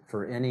part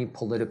for any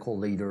political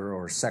leader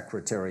or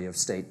Secretary of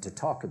State to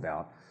talk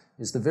about,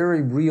 is the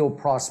very real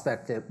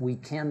prospect that we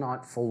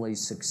cannot fully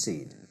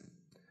succeed.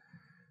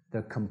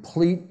 The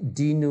complete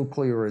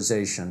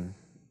denuclearization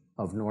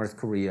of North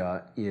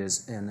Korea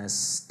is an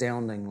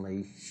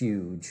astoundingly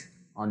huge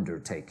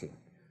undertaking.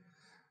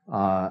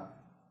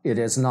 It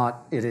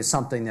is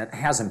something that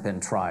hasn't been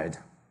tried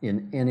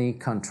in any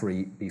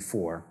country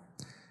before.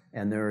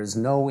 And there is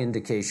no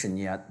indication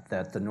yet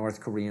that the North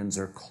Koreans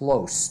are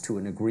close to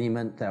an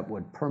agreement that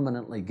would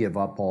permanently give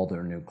up all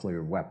their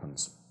nuclear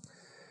weapons.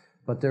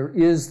 But there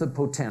is the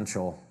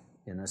potential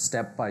in a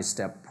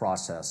step-by-step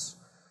process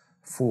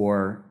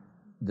for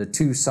the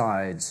two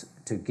sides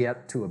to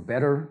get to a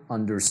better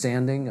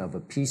understanding of a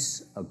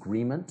peace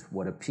agreement,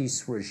 what a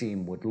peace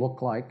regime would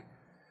look like,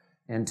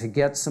 and to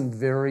get some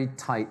very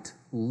tight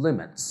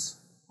limits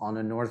on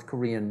a North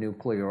Korean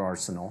nuclear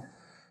arsenal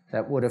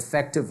that would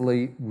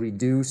effectively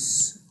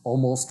reduce,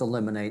 almost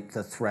eliminate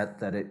the threat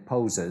that it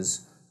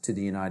poses to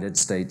the United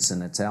States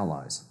and its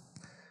allies.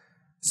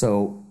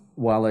 So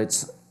while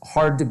it's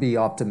hard to be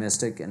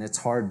optimistic and it's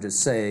hard to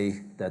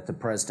say that the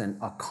president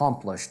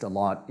accomplished a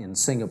lot in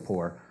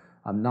Singapore,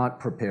 I'm not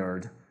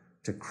prepared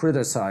to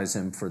criticize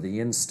him for the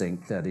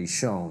instinct that he's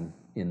shown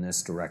in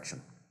this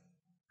direction.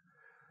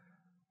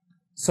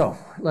 So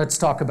let's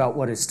talk about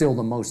what is still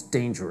the most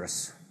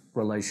dangerous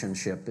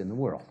relationship in the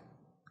world,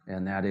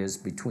 and that is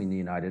between the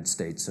United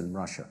States and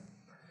Russia.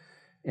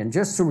 And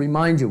just to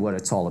remind you what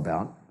it's all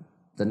about,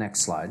 the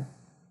next slide,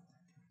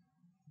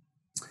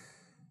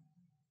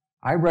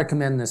 I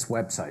recommend this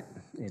website.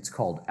 It's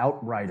called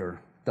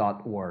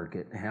outrider.org.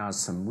 It has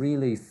some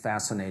really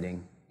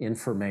fascinating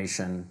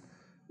information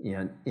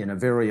in a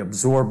very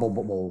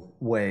absorbable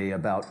way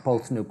about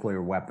both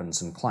nuclear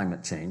weapons and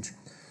climate change.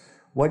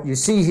 What you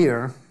see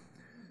here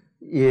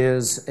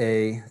is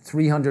a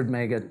 300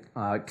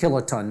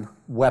 kiloton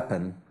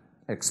weapon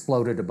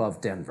exploded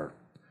above Denver.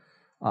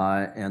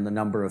 And the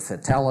number of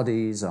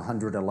fatalities,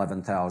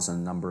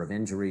 111,000, number of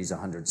injuries,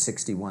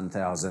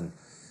 161,000.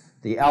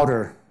 The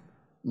outer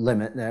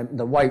limit,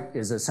 the white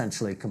is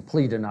essentially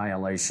complete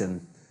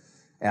annihilation,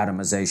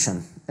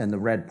 atomization, and the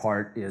red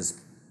part is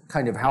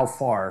kind of how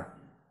far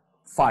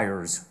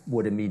fires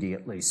would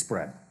immediately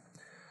spread.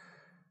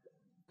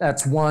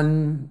 That's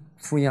one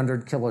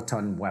 300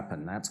 kiloton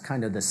weapon. That's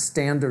kind of the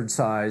standard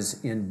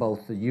size in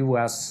both the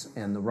US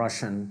and the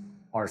Russian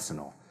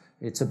arsenal.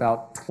 It's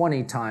about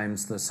 20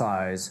 times the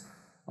size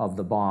of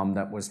the bomb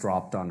that was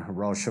dropped on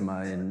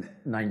Hiroshima in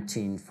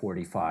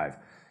 1945.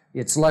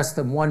 It's less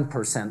than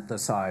 1% the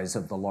size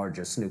of the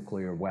largest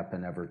nuclear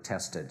weapon ever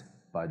tested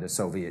by the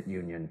Soviet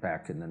Union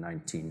back in the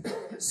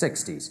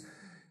 1960s.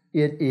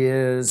 It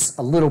is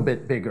a little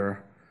bit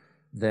bigger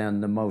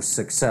than the most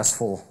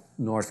successful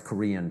North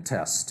Korean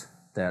test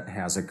that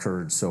has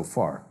occurred so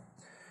far.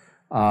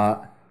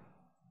 The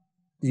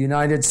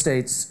United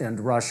States and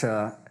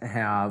Russia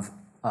have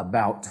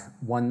about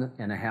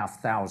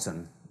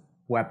 1,500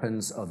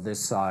 weapons of this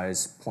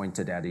size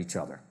pointed at each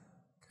other.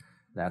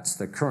 That's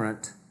the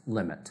current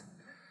limit.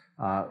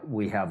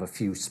 We have a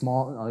few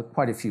small,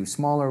 quite a few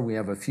smaller, we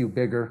have a few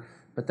bigger,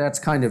 but that's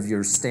kind of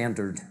your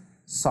standard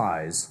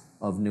size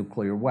of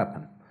nuclear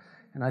weapon.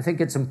 And I think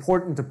it's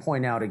important to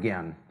point out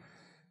again,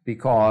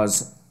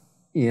 because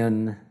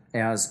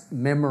as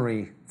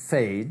memory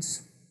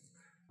fades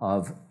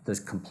of the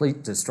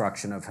complete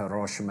destruction of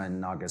Hiroshima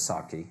and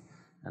Nagasaki,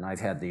 and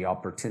I've had the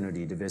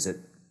opportunity to visit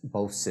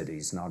both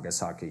cities,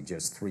 Nagasaki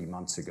just 3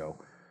 months ago,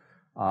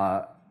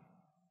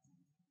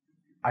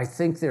 I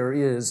think there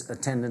is a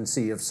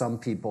tendency of some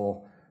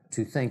people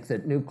to think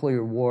that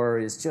nuclear war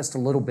is just a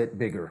little bit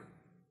bigger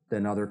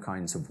than other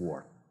kinds of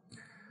war.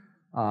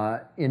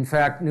 In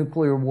fact,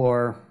 nuclear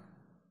war,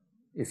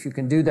 if you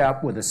can do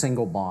that with a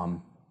single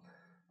bomb,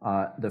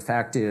 the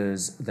fact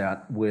is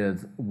that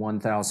with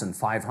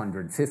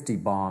 1,550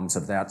 bombs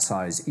of that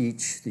size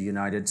each, the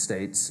United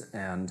States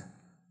and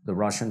the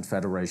Russian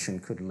Federation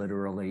could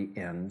literally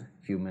end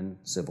human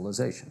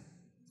civilization.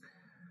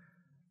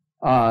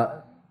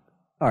 All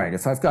right,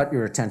 if I've got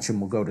your attention,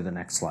 we'll go to the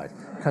next slide,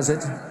 because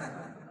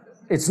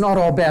it's not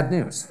all bad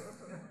news.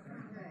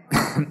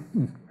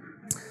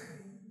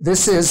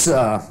 This is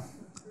the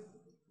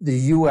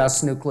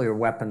US nuclear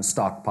weapons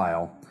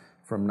stockpile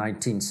from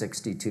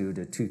 1962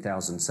 to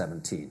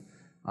 2017.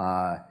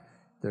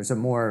 There's a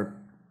more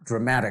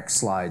dramatic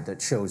slide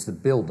that shows the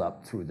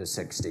buildup through the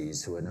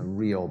 60s in a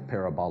real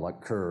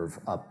parabolic curve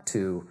up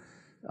to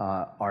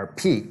our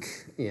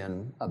peak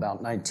in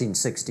about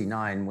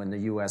 1969 when the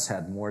US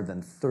had more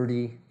than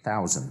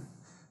 30,000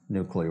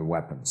 nuclear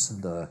weapons.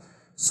 The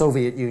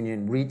Soviet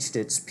Union reached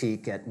its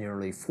peak at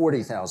nearly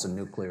 40,000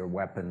 nuclear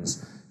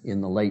weapons in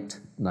the late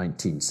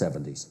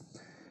 1970s.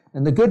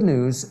 And the good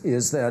news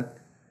is that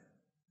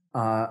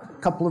a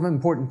couple of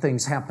important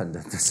things happened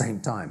at the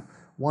same time.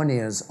 One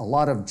is a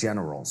lot of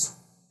generals,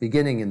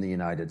 beginning in the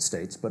United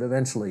States, but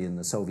eventually in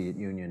the Soviet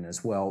Union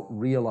as well,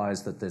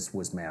 realized that this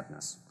was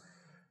madness.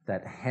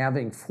 That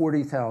having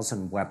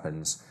 40,000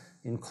 weapons,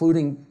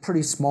 including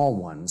pretty small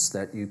ones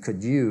that you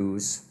could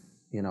use,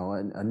 you know,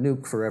 a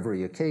nuke for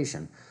every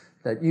occasion,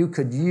 that you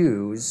could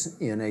use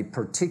in a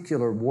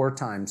particular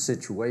wartime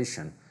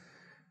situation,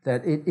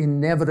 that it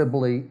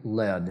inevitably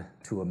led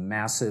to a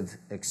massive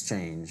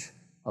exchange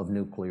of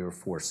nuclear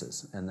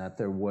forces, and that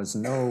there was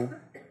no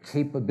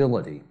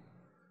capability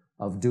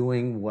of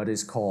doing what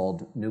is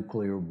called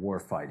nuclear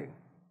warfighting,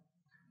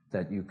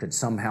 that you could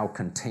somehow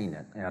contain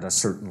it at a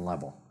certain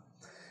level.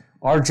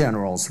 Our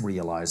generals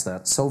realized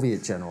that,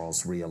 Soviet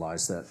generals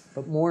realized that,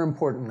 but more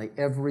importantly,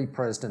 every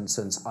president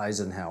since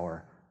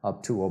Eisenhower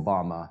up to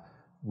Obama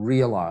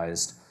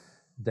realized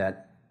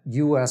that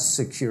US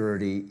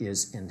security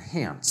is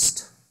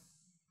enhanced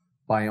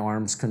by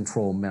arms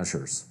control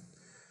measures.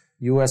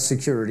 US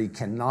security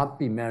cannot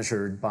be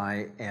measured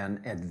by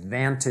an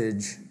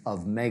advantage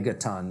of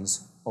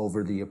megatons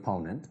over the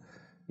opponent.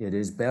 It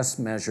is best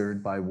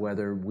measured by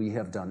whether we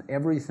have done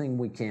everything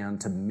we can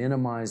to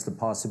minimize the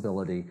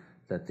possibility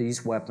that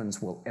these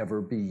weapons will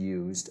ever be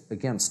used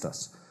against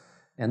us.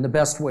 And the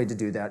best way to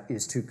do that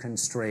is to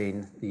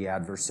constrain the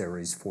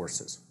adversary's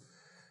forces.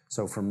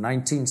 So from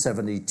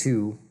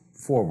 1972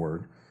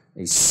 forward,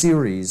 a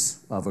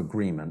series of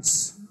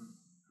agreements,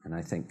 and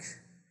I think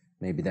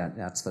maybe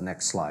that's the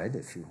next slide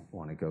if you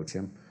want to go,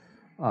 Jim,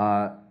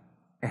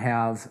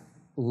 have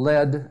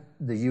led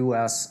the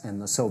US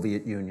and the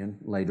Soviet Union,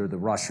 later the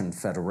Russian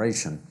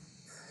Federation,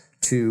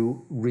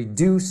 to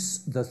reduce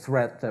the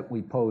threat that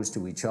we pose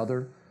to each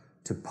other,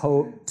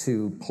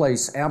 to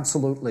place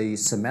absolutely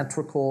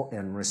symmetrical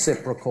and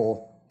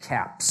reciprocal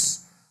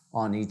caps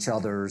on each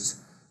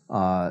other's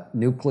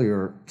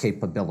nuclear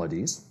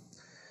capabilities,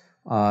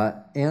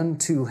 and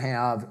to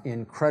have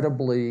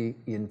incredibly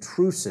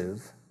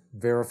intrusive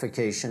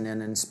verification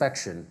and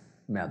inspection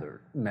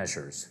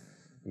measures.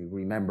 You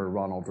remember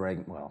Ronald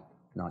Reagan, well,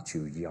 not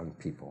you young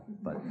people,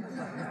 but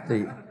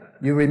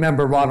you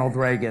remember Ronald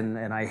Reagan,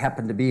 and I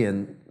happened to be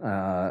in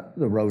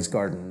the Rose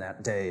Garden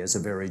that day as a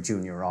very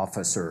junior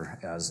officer,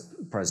 as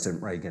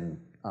President Reagan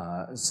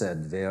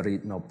said, "Veri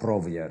no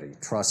proveri,"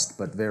 trust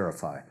but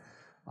verify.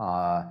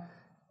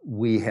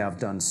 We have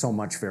done so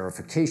much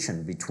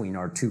verification between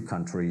our two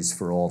countries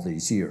for all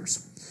these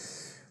years.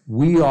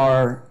 We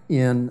are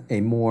in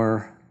a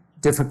more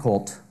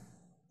difficult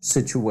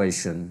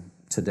situation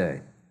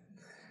today.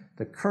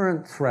 The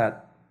current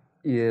threat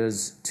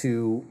is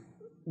to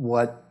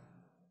what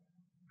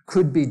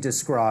could be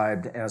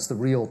described as the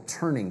real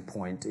turning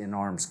point in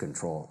arms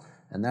control,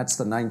 and that's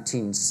the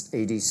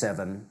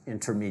 1987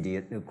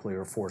 Intermediate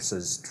Nuclear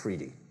Forces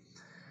Treaty.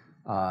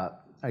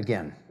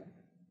 Again,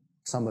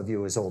 some of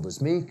you as old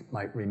as me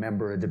might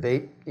remember a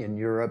debate in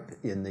Europe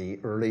in the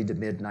early to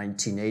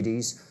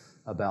mid-1980s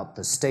about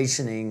the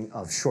stationing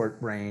of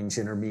short-range,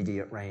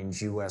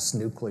 intermediate-range U.S.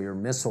 nuclear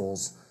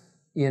missiles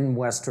in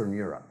Western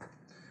Europe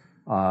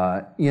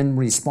in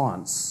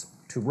response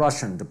to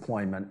Russian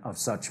deployment of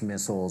such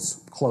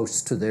missiles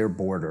close to their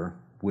border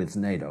with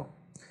NATO.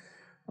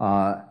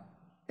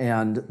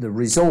 And the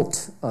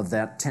result of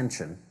that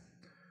tension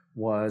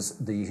was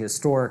the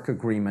historic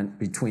agreement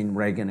between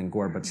Reagan and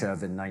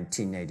Gorbachev in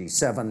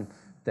 1987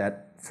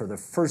 that, for the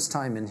first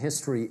time in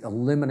history,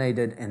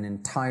 eliminated an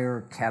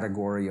entire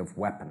category of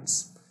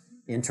weapons,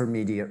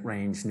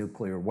 intermediate-range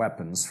nuclear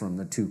weapons, from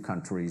the two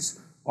countries'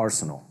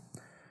 arsenal.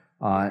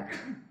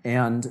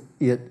 And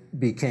it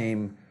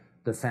became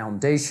the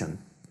foundation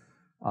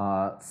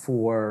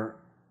for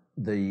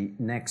the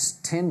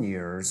next 10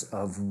 years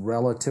of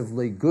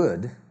relatively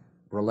good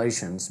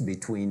relations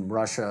between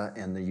Russia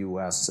and the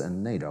US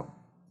and NATO.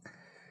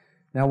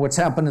 Now, what's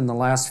happened in the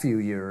last few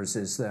years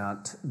is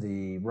that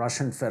the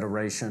Russian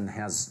Federation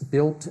has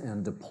built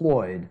and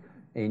deployed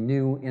a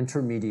new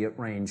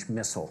intermediate-range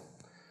missile.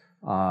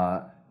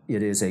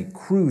 It is a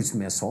cruise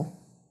missile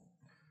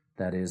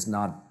that is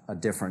not a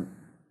different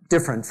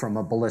from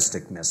a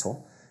ballistic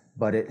missile,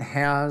 but it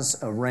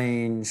has a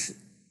range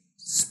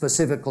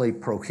specifically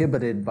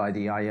prohibited by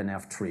the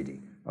INF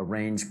Treaty, a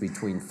range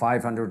between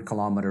 500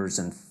 kilometers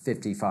and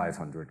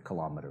 5,500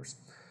 kilometers.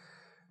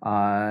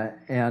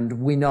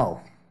 And we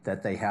know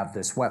that they have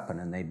this weapon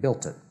and they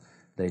built it.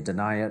 They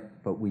deny it,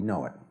 but we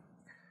know it.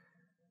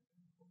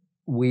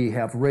 We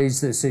have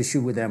raised this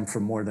issue with them for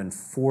more than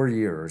 4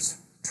 years,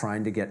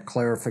 trying to get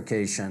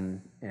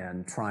clarification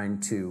and trying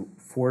to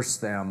force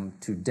them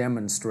to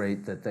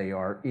demonstrate that they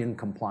are in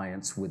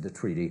compliance with the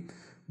treaty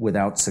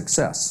without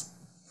success.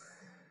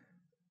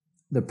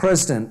 The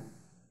president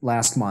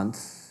last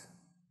month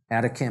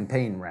at a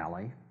campaign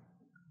rally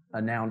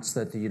announced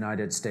that the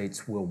United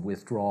States will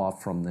withdraw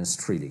from this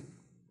treaty.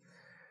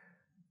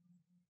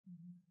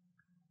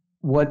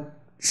 What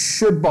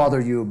should bother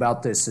you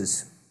about this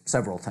is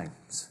several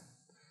things.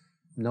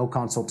 No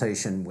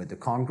consultation with the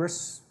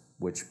Congress,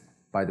 which,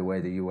 by the way,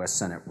 the US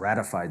Senate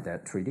ratified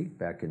that treaty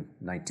back in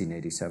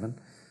 1987.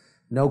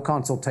 No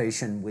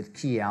consultation with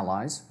key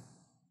allies.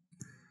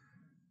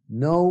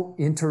 No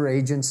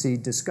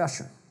interagency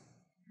discussion.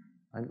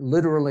 And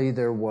literally,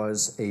 there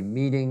was a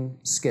meeting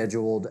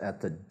scheduled at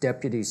the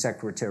deputy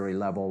secretary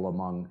level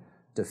among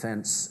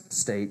defense,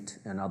 state,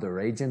 and other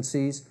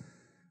agencies.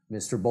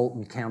 Mr.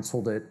 Bolton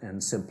canceled it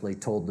and simply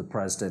told the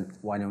president,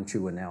 why don't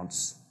you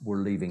announce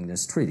we're leaving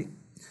this treaty?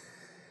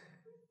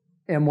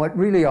 And what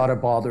really ought to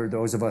bother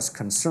those of us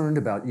concerned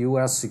about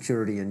US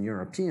security and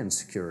European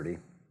security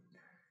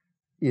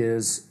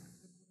is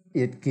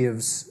it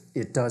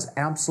does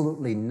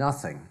absolutely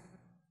nothing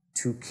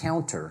to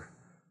counter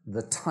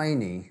the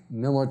tiny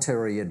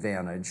military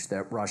advantage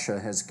that Russia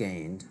has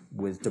gained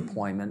with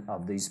deployment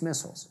of these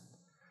missiles.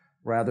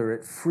 Rather,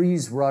 it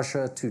frees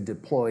Russia to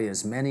deploy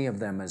as many of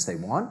them as they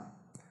want,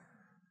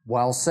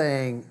 while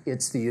saying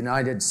it's the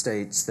United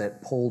States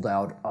that pulled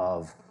out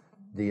of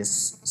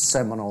this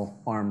seminal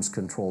arms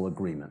control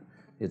agreement.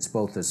 It's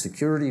both a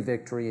security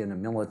victory and a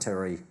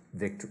military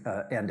victory,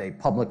 and a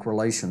public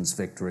relations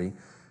victory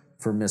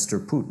for Mr.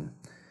 Putin.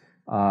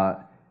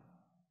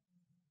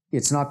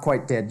 It's not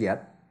quite dead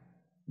yet.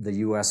 The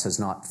US has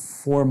not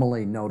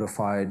formally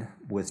notified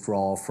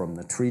withdrawal from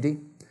the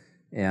treaty,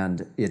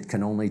 and it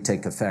can only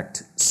take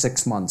effect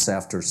 6 months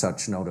after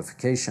such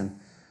notification.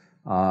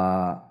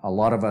 A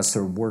lot of us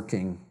are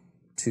working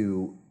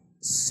to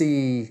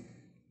see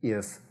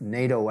if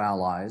NATO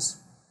allies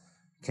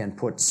can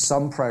put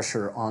some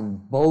pressure on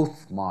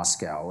both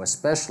Moscow,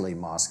 especially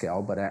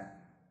Moscow, but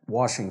at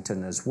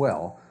Washington as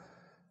well,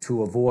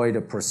 to avoid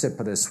a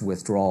precipitous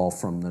withdrawal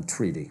from the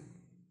treaty.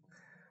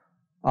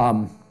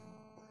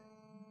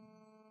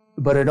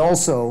 But it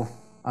also,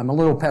 I'm a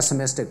little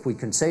pessimistic we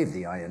can save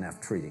the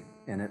INF Treaty,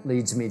 and it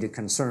leads me to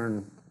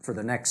concern for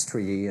the next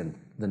treaty and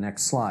the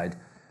next slide.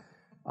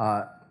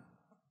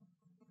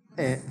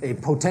 a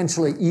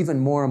potentially even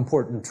more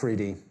important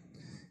treaty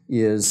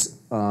is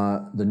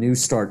the New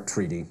START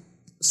Treaty,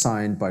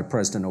 signed by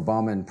President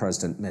Obama and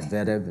President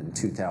Medvedev in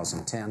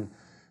 2010.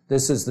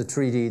 This is the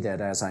treaty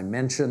that, as I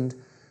mentioned,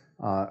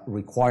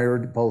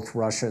 required both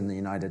Russia and the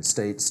United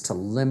States to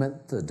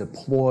limit the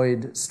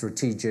deployed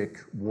strategic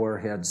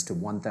warheads to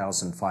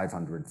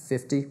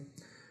 1,550.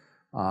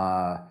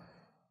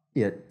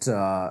 It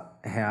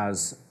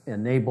has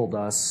enabled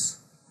us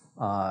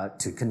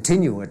to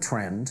continue a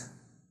trend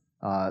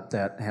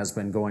that has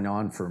been going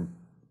on for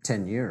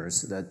 10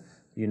 years, that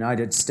the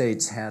United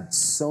States had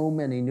so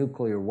many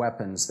nuclear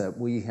weapons that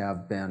we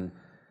have been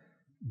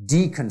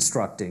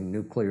deconstructing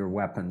nuclear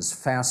weapons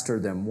faster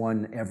than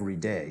one every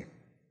day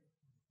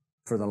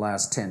for the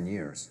last 10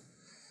 years.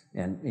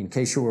 And in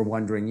case you were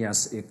wondering,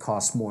 yes, it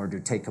costs more to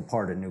take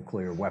apart a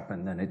nuclear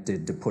weapon than it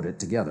did to put it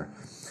together.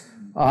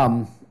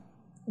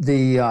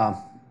 The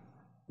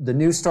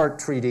New START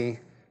Treaty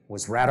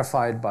was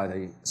ratified by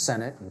the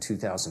Senate in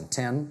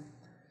 2010.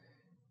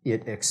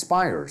 It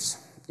expires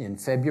in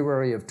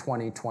February of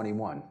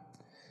 2021.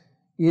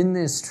 In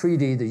this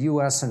treaty, the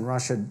US and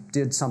Russia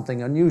did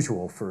something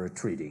unusual for a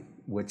treaty,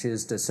 which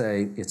is to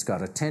say it's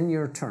got a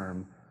 10-year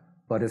term,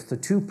 but if the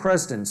two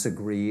presidents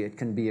agree, it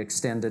can be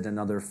extended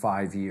another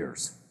 5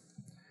 years.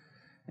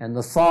 And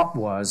the thought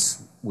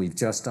was, we've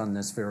just done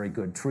this very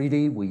good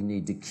treaty, we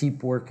need to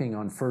keep working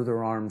on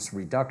further arms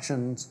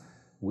reductions.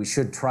 We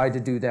should try to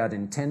do that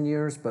in 10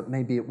 years, but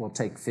maybe it will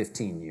take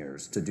 15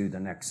 years to do the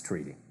next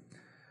treaty.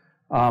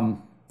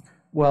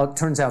 Well, it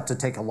turns out to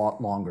take a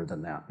lot longer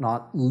than that,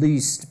 not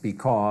least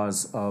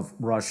because of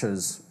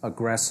Russia's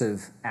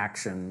aggressive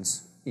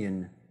actions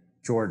in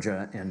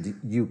Georgia and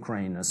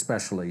Ukraine,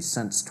 especially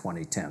since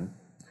 2010.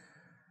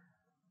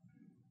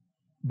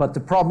 But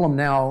the problem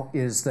now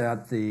is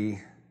that the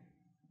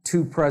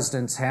two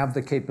presidents have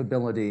the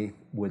capability,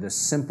 with a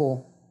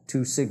simple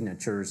 2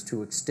 signatures,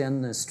 to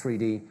extend this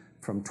treaty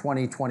from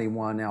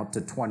 2021 out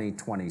to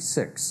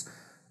 2026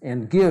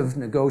 and give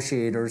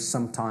negotiators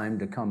some time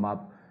to come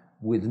up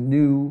with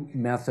new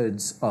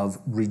methods of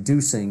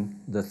reducing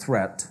the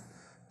threat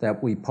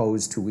that we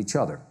pose to each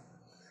other.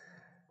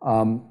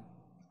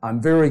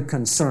 I'm very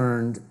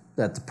concerned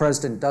that the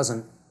president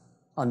doesn't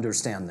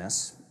understand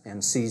this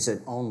and sees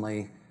it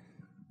only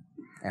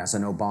as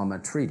an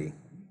Obama treaty.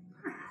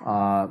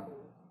 I'm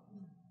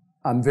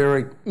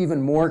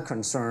even more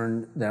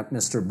concerned that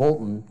Mr.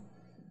 Bolton,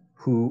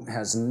 who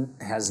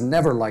has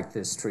never liked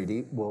this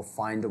treaty, will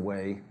find a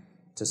way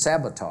to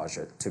sabotage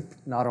it, to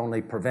not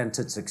only prevent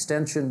its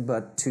extension,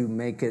 but to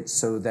make it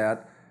so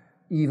that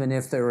even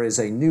if there is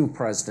a new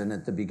president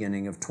at the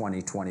beginning of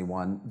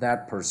 2021,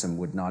 that person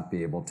would not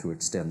be able to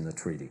extend the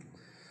treaty.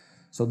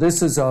 So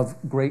this is of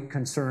great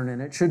concern,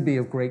 and it should be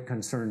of great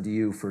concern to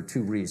you for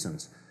 2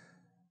 reasons.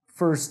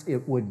 First,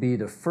 it would be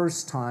the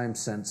first time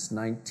since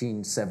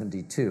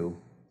 1972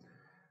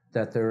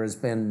 that there has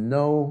been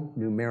no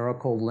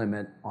numerical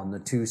limit on the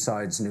 2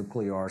 sides'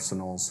 nuclear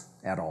arsenals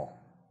at all.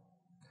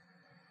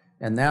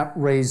 And that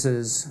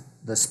raises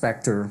the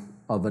specter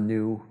of a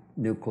new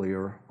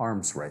nuclear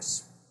arms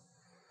race.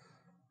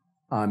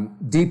 I'm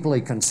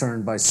deeply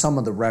concerned by some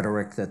of the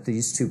rhetoric that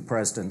these 2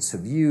 presidents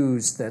have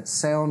used that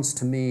sounds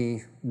to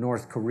me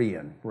North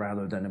Korean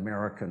rather than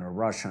American or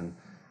Russian,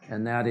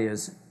 and that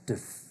is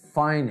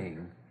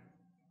defining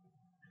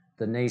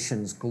the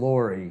nation's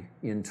glory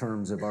in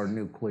terms of our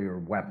nuclear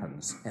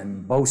weapons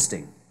and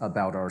boasting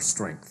about our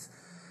strength.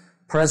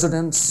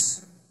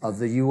 Presidents of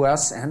the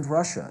US and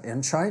Russia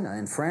and China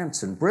and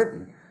France and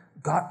Britain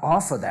got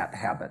off of that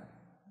habit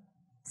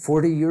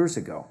 40 years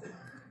ago,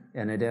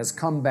 and it has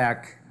come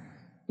back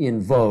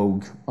in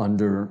vogue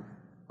under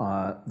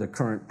the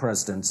current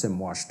presidents in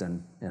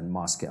Washington and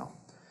Moscow.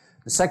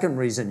 The second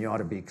reason you ought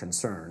to be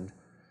concerned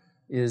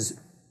is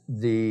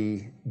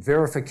the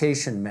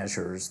verification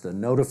measures, the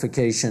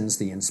notifications,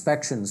 the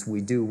inspections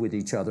we do with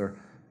each other.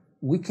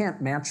 We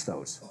can't match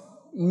those.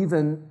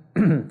 Even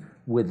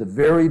with the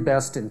very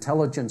best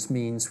intelligence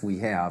means we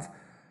have,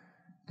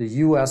 the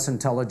US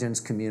intelligence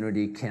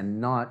community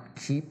cannot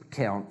keep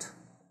count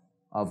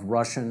of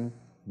Russian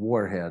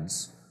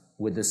warheads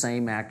with the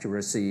same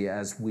accuracy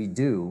as we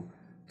do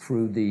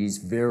through these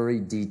very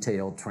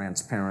detailed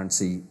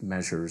transparency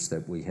measures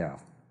that we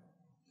have.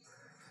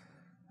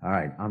 All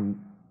right,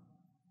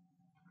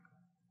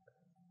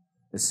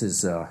 this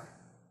is,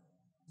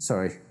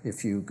 sorry,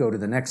 if you go to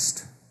the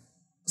next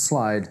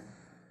slide,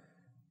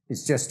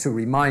 it's just to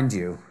remind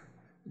you,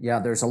 yeah,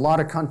 there's a lot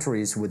of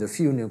countries with a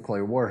few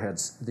nuclear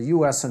warheads. The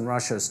US and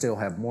Russia still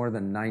have more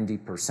than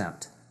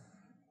 90%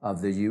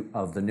 of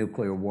the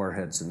nuclear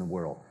warheads in the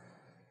world.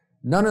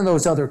 None of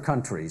those other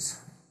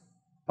countries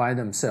by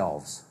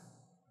themselves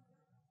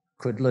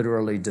could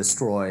literally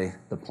destroy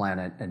the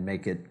planet and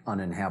make it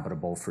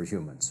uninhabitable for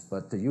humans.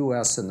 But the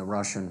US and the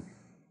Russian,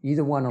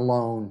 either one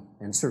alone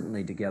and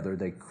certainly together,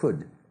 they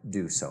could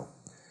do so.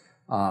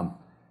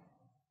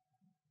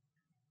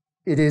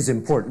 It is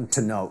important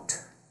to note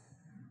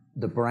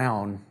the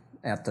brown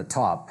at the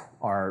top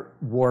are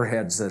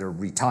warheads that are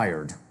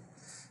retired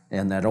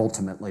and that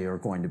ultimately are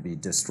going to be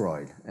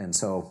destroyed. And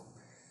so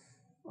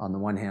On the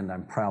one hand,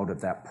 I'm proud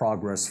of that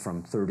progress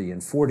from 30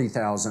 and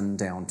 40,000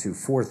 down to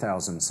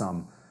 4,000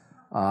 some.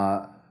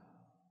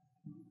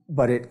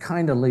 But it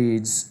kind of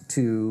leads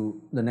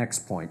to the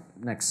next point,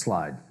 next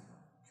slide,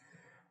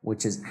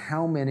 which is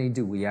how many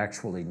do we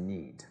actually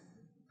need?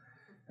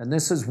 And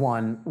this is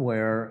one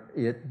where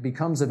it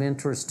becomes of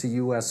interest to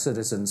US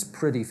citizens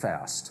pretty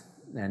fast.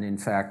 And in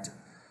fact,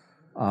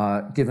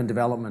 given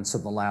developments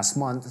of the last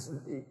month,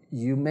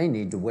 you may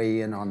need to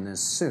weigh in on this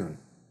soon.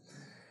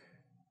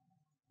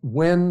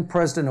 When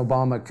President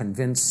Obama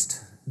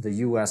convinced the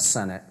US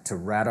Senate to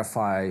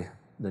ratify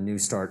the New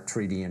START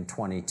Treaty in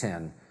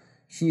 2010,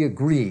 he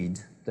agreed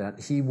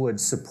that he would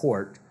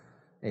support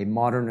a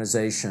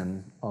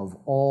modernization of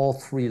all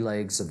three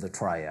legs of the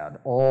triad,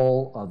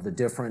 all of the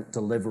different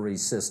delivery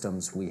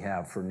systems we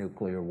have for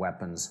nuclear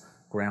weapons,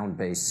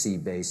 ground-based,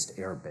 sea-based,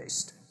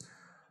 air-based.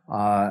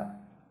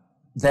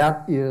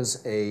 That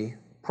is a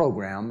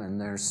program,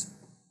 and there's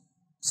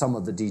some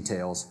of the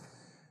details,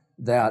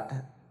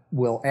 that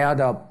will add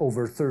up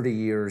over 30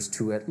 years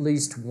to at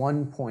least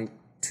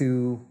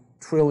 $1.2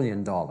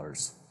 trillion,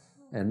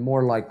 and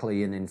more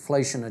likely in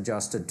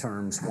inflation-adjusted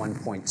terms,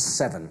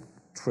 $1.7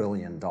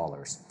 trillion.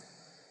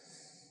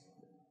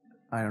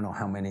 I don't know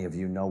how many of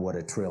you know what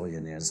a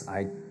trillion is.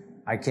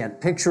 I can't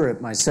picture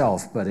it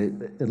myself, but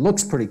it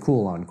looks pretty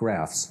cool on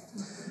graphs.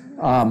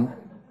 On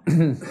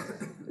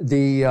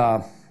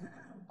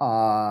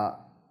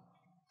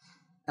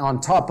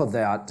top of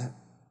that,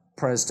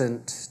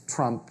 President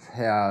Trump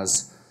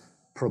has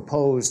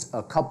proposed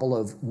a couple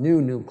of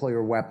new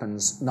nuclear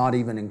weapons not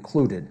even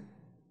included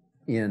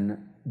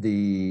in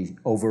the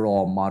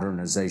overall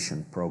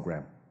modernization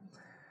program.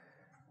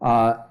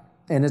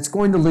 And it's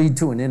going to lead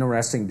to an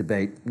interesting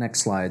debate, next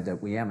slide,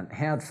 that we haven't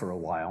had for a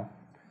while,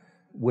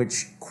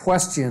 which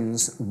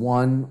questions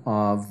one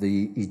of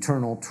the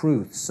eternal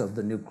truths of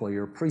the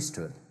nuclear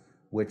priesthood,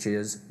 which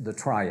is the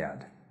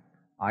triad.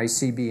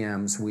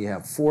 ICBMs, we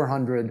have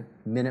 400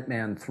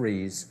 Minuteman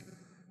IIIs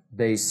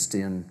based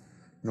in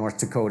North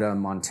Dakota,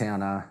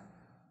 Montana,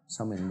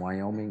 some in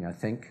Wyoming, I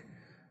think,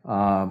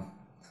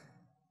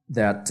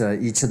 that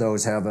each of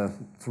those have a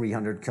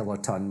 300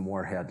 kiloton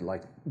warhead,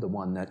 like the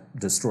one that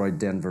destroyed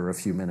Denver a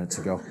few minutes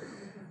ago.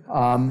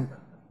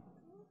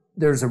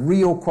 There's a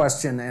real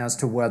question as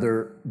to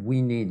whether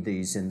we need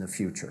these in the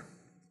future.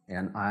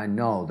 And I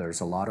know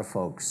there's a lot of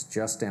folks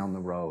just down the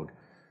road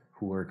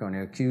who are going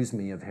to accuse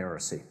me of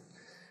heresy.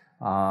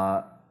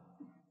 But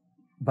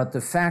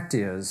the fact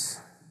is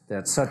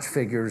that such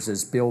figures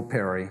as Bill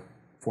Perry,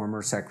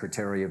 former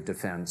Secretary of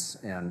Defense,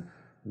 and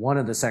one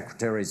of the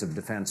Secretaries of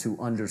Defense who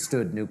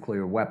understood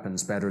nuclear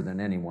weapons better than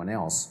anyone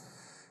else,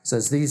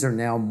 says these are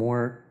now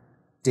more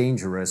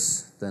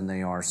dangerous than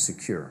they are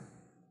secure.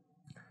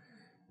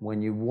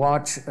 When you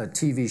watch a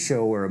TV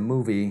show or a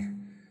movie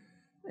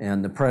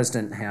and the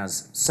president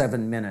has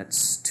 7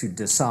 minutes to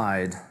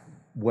decide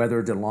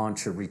whether to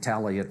launch a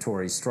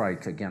retaliatory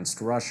strike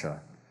against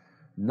Russia,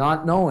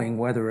 not knowing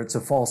whether it's a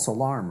false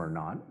alarm or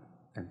not,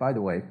 and by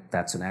the way,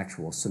 that's an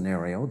actual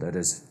scenario that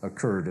has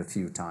occurred a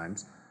few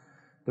times,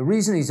 the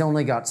reason he's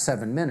only got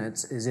 7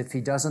 minutes is if he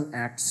doesn't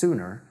act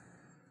sooner,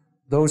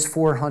 those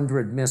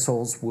 400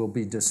 missiles will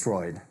be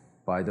destroyed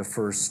by the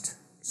first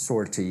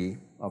sortie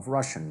of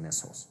Russian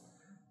missiles.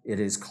 It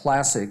is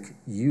classic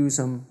use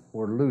them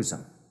or lose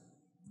them.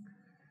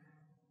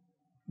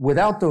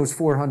 Without those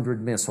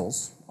 400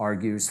 missiles,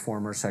 argues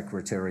former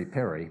Secretary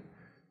Perry,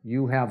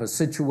 you have a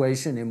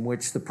situation in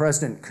which the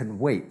president can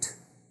wait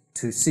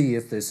to see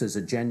if this is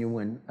a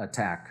genuine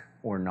attack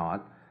or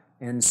not,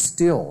 and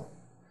still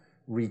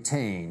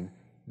retain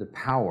the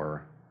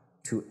power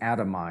to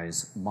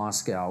atomize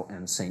Moscow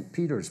and St.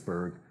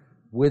 Petersburg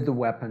with the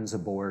weapons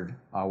aboard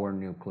our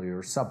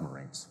nuclear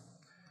submarines.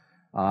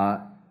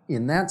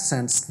 In that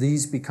sense,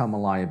 these become a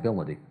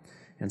liability.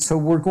 And so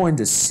we're going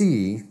to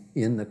see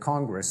in the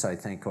Congress, I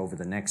think, over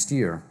the next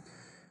year,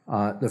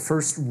 the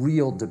first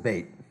real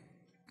debate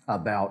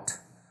about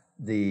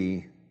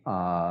the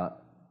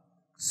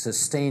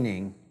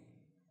sustaining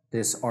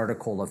this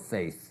article of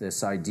faith,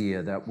 this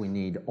idea that we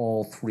need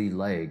all three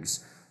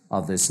legs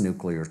of this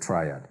nuclear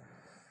triad.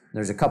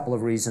 There's a couple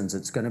of reasons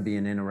it's going to be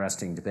an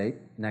interesting debate.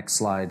 Next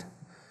slide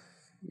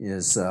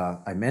is,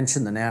 I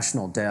mentioned the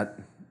national debt.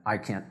 I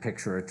can't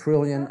picture $1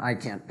 trillion. I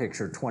can't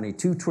picture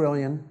 $22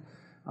 trillion.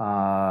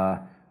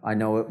 I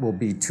know it will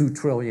be $2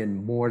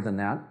 trillion more than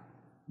that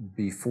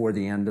before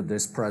the end of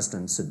this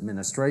president's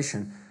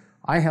administration.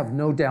 I have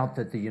no doubt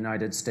that the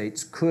United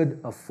States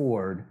could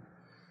afford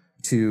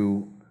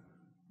to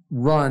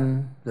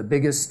run the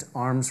biggest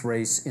arms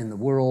race in the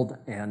world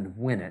and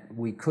win it.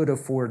 We could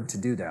afford to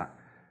do that.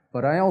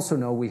 But I also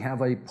know we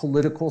have a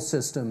political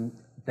system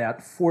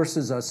that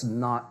forces us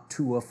not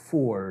to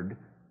afford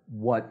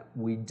what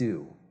we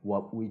do,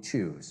 what we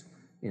choose.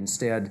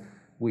 Instead,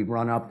 we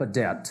run up a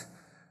debt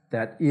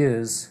that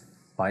is,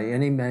 by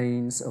any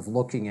means of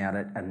looking at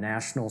it, a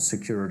national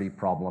security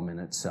problem in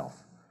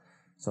itself.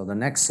 So the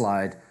next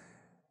slide,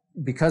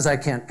 because I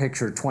can't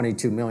picture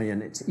 22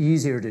 million, it's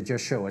easier to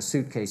just show a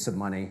suitcase of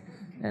money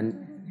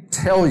and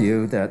tell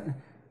you that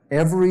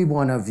every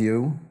one of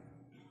you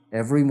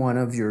every one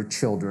of your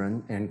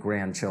children and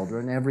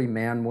grandchildren, every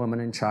man, woman,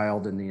 and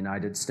child in the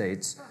United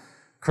States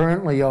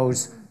currently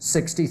owes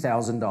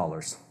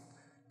 $60,000.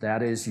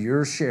 That is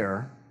your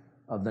share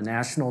of the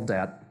national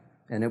debt,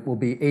 and it will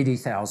be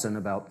 $80,000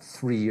 about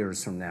 3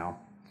 years from now.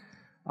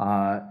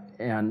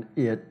 And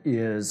it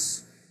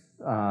is,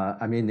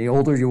 I mean, the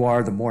older you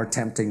are, the more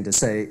tempting to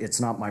say, it's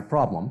not my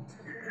problem.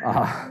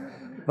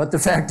 But the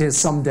fact is,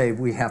 someday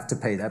we have to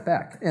pay that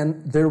back.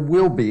 And there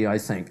will be, I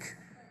think,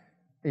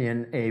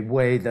 in a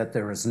way that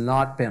there has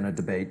not been a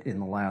debate in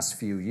the last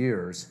few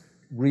years,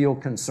 real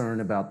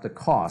concern about the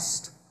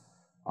cost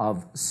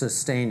of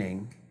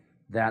sustaining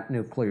that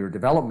nuclear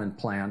development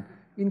plan,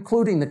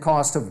 including the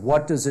cost of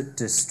what does it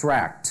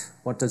distract,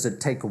 what does it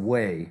take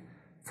away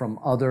from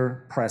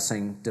other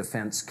pressing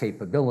defense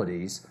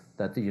capabilities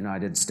that the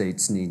United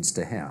States needs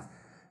to have.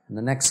 And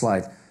the next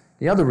slide,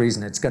 the other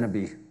reason it's going to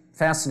be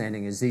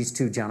fascinating is these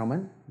two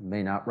gentlemen, you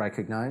may not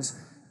recognize.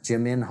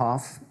 Jim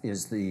Inhofe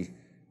is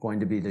going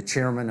to be the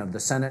chairman of the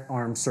Senate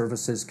Armed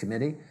Services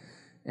Committee,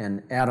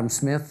 and Adam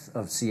Smith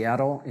of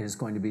Seattle is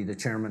going to be the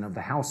chairman of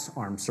the House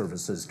Armed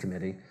Services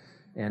Committee,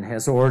 and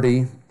has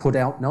already put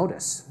out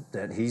notice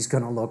that he's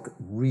going to look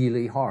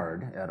really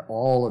hard at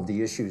all of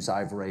the issues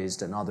I've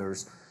raised and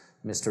others.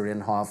 Mr.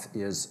 Inhofe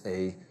is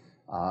a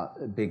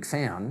big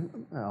fan.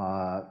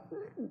 I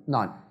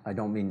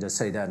don't mean to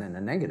say that in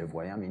a negative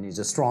way. I mean, he's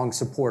a strong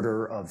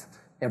supporter of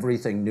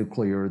everything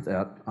nuclear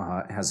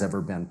that has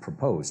ever been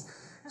proposed.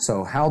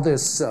 So how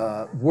this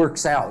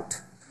works out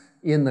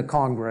in the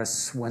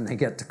Congress when they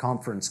get to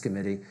conference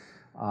committee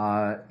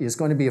is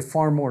going to be a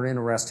far more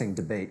interesting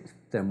debate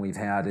than we've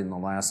had in the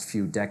last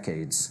few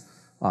decades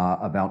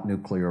about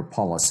nuclear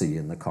policy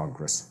in the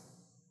Congress.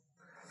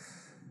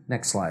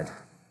 Next slide.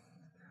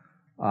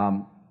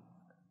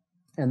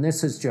 And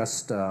this is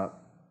just a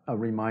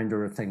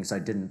reminder of things I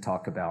didn't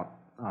talk about.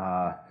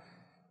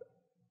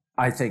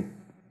 I think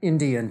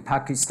India and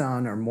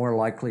Pakistan are more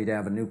likely to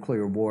have a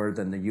nuclear war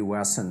than the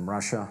US and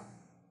Russia.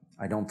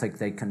 I don't think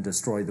they can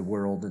destroy the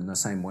world in the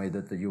same way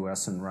that the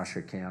US and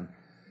Russia can.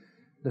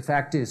 The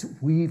fact is,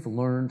 we've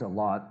learned a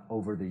lot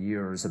over the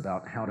years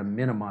about how to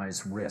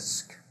minimize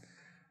risk.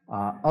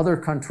 Other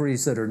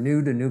countries that are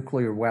new to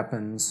nuclear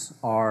weapons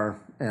are,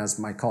 as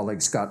my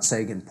colleague Scott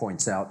Sagan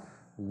points out,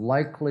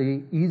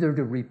 likely either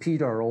to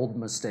repeat our old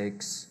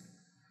mistakes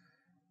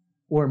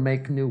or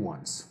make new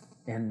ones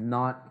and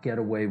not get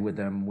away with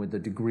them with the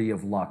degree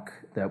of luck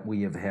that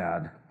we have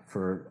had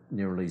for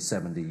nearly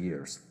 70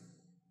 years.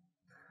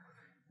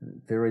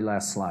 Very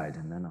last slide,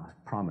 and then I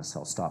promise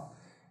I'll stop.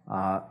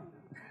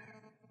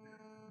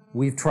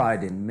 We've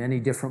tried in many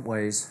different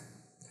ways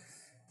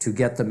to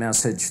get the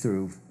message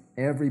through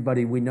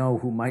everybody we know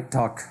who might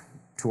talk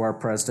to our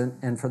president,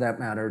 and for that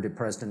matter, to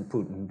President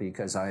Putin,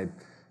 because I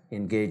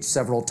engage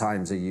several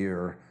times a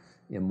year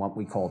in what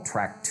we call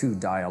track 2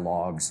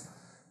 dialogues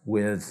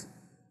with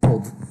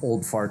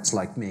old farts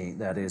like me,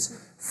 that is,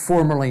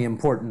 formerly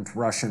important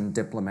Russian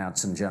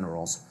diplomats and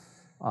generals,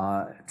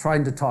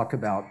 trying to talk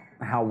about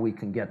how we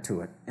can get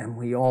to it. And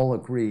we all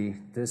agree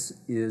this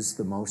is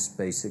the most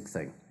basic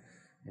thing.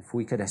 If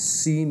we could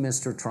see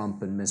Mr.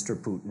 Trump and Mr.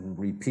 Putin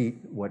repeat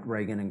what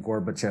Reagan and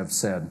Gorbachev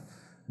said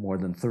more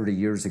than 30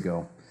 years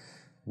ago,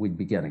 we'd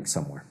be getting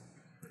somewhere.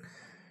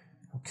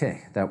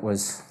 Okay, that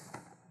was,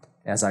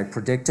 as I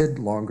predicted,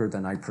 longer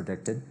than I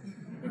predicted.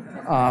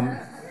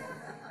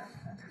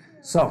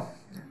 So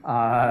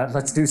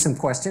let's do some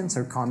questions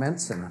or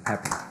comments, and I'm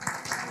happy.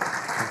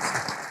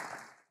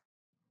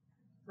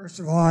 First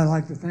of all, I'd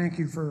like to thank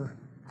you for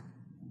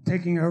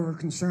taking over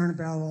concern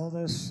about all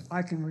this.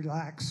 I can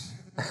relax.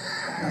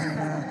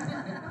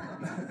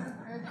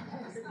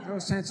 No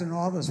sense in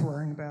all this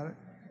worrying about it.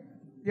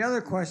 The other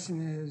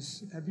question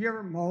is, have you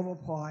ever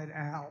multiplied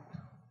out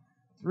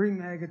 3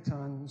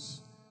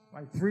 megatons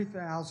by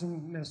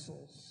 3,000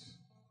 missiles?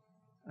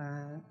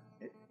 And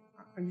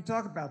you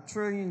talk about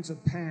trillions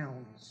of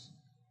pounds.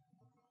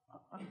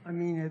 I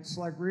mean, it's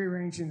like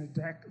rearranging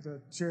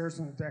the chairs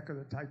on the deck of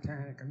the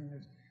Titanic. I mean,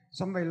 if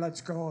somebody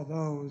lets go of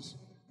those,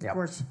 Yep. Of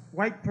course,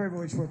 white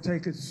privilege will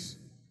take its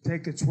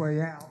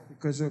way out,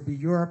 because it'll be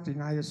Europe, the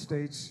United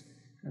States,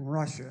 and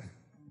Russia.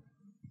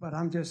 But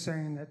I'm just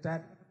saying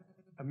that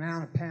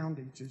amount of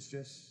poundage is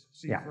just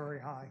seems very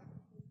high.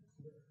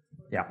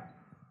 Yeah.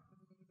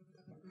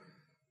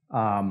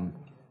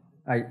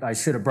 I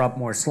should have brought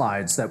more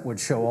slides that would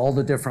show all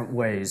the different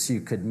ways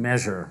you could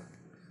measure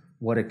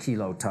what a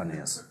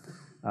kiloton is.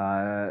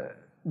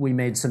 We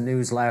made some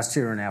news last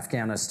year in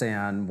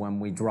Afghanistan when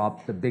we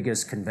dropped the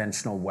biggest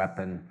conventional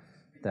weapon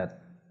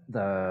that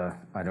the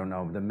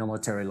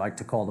military like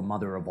to call the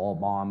mother of all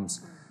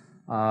bombs.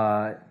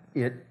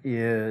 It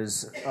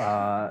is,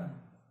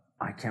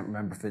 I can't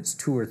remember if it's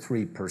 2 or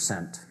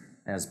 3%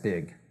 as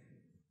big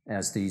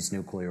as these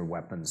nuclear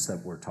weapons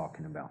that we're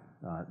talking about.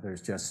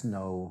 There's just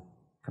no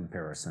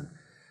comparison.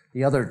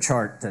 The other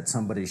chart that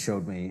somebody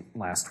showed me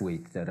last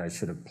week that I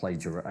should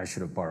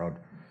have borrowed,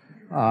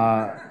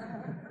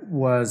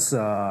 was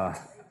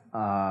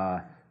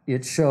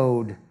it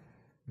showed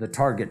the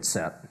target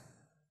set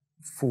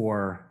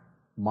for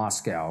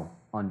Moscow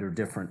under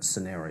different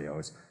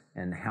scenarios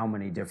and how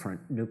many different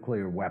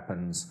nuclear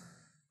weapons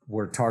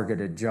were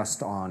targeted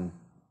just on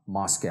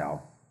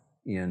Moscow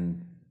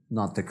in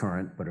not the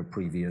current, but a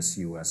previous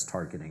US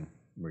targeting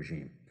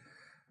regime.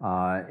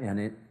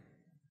 And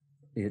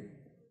it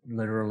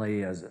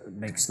literally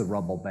makes the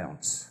rubble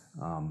bounce.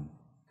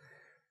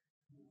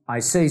 I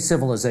say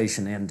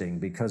civilization ending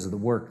because of the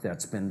work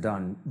that's been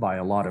done by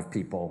a lot of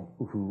people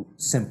who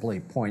simply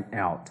point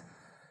out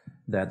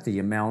that the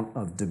amount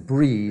of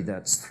debris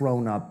that's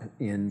thrown up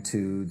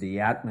into the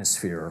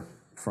atmosphere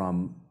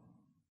from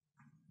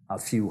a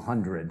few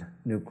hundred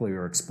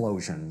nuclear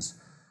explosions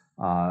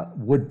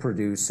would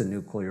produce a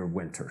nuclear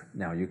winter.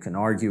 Now, you can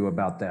argue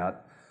about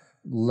that.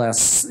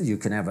 You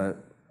can have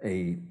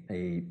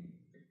a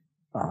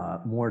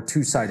more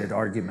two-sided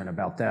argument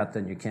about that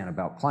than you can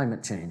about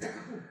climate change.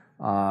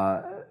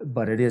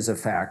 But it is a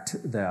fact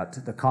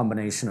that the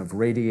combination of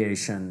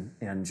radiation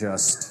and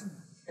just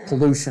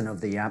pollution of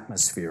the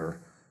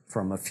atmosphere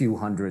from a few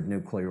hundred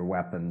nuclear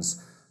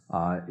weapons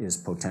is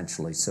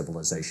potentially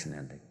civilization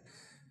ending.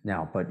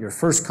 Now, but your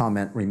first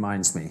comment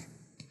reminds me,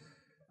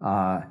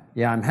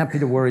 yeah, I'm happy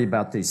to worry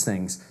about these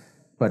things,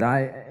 but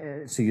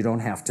so you don't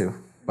have to,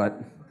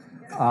 but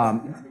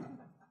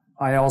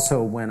I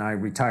also, when I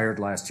retired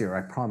last year,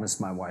 I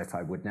promised my wife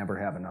I would never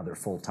have another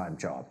full-time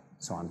job.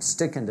 So I'm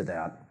sticking to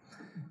that.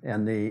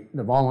 And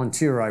the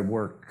volunteer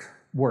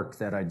work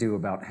that I do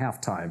about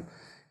half-time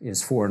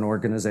is for an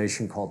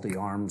organization called the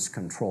Arms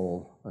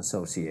Control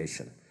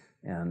Association.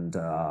 And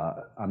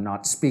I'm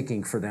not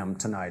speaking for them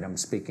tonight, I'm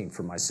speaking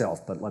for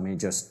myself, but let me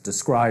just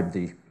describe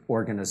the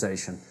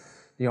organization.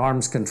 The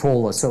Arms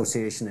Control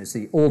Association is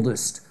the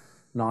oldest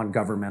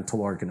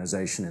non-governmental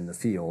organization in the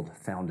field,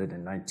 founded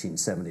in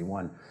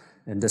 1971.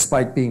 And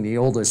despite being the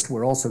oldest,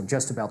 we're also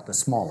just about the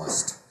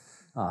smallest.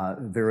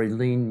 Very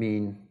lean,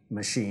 mean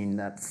machine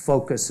that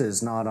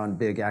focuses not on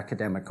big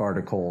academic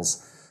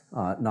articles,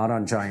 not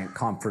on giant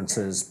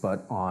conferences,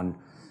 but on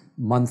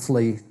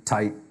monthly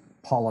tight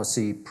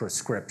policy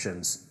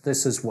prescriptions.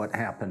 This is what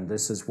happened,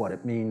 this is what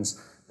it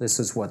means, this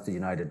is what the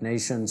United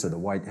Nations or the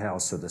White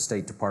House or the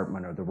State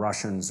Department or the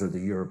Russians or the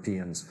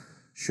Europeans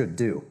should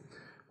do.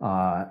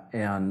 I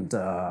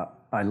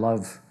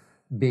love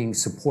being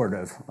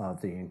supportive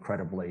of the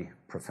incredibly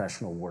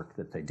professional work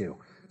that they do.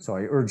 So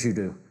I urge you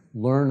to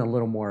learn a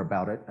little more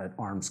about it at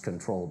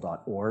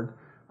armscontrol.org.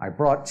 I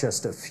brought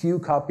just a few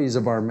copies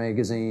of our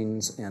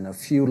magazines and a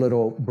few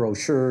little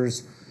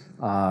brochures.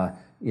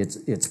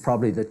 It's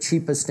probably the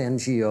cheapest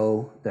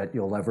NGO that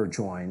you'll ever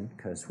join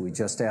because we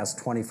just asked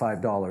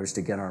 $25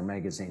 to get our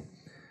magazine.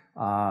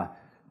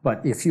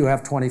 But if you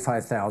have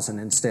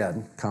 $25,000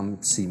 instead,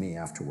 come see me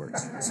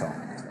afterwards. So.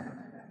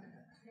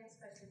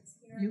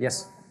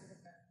 Yes?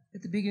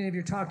 At the beginning of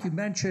your talk, you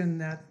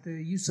mentioned that the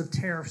use of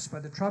tariffs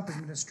by the Trump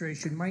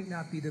administration might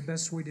not be the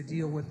best way to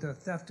deal with the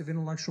theft of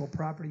intellectual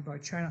property by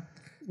China.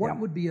 What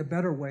would be a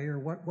better way, or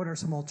what are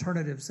some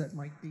alternatives that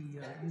might be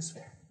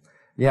useful?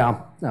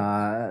 Yeah,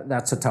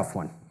 that's a tough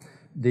one.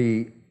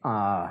 The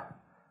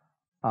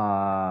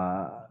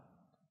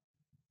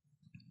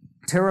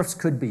tariffs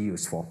could be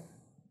useful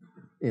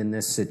in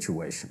this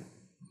situation.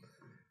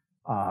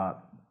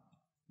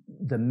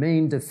 The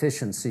main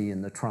deficiency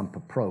in the Trump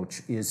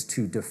approach is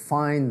to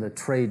define the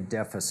trade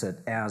deficit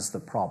as the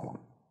problem.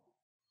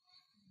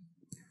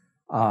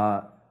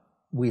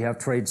 We have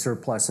trade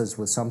surpluses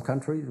with some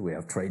countries, we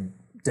have trade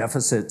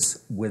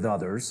deficits with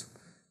others,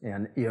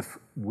 and if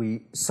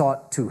we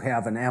sought to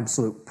have an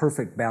absolute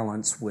perfect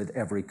balance with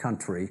every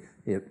country,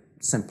 the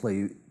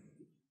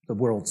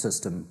world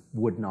system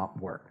would not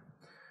work.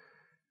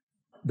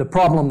 The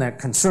problem that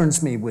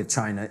concerns me with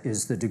China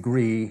is the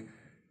degree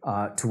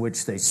to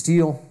which they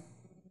steal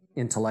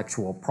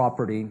intellectual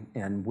property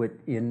and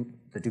in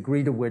the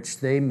degree to which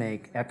they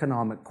make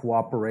economic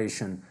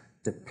cooperation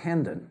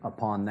dependent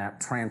upon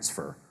that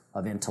transfer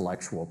of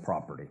intellectual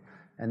property.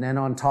 And then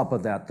on top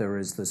of that, there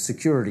is the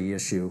security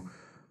issue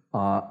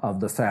of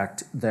the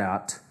fact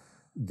that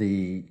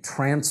the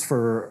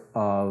transfer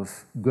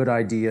of good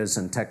ideas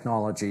and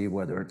technology,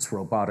 whether it's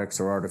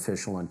robotics or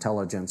artificial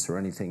intelligence or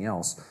anything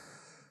else,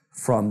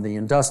 from the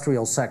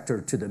industrial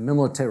sector to the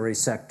military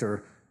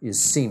sector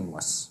is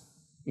seamless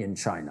in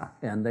China,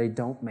 and they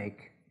don't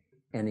make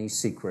any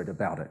secret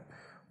about it.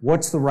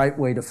 What's the right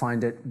way to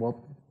find it?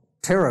 Well,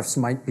 tariffs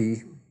might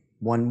be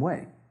one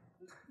way.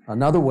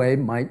 Another way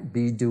might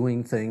be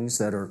doing things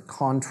that are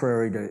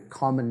contrary to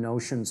common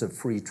notions of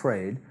free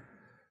trade,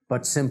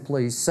 but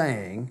simply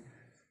saying,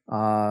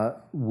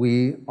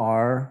 we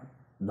are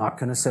not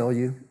going to sell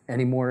you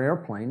any more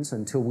airplanes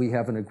until we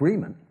have an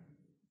agreement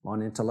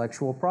on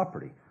intellectual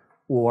property.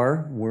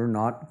 Or we're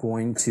not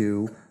going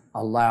to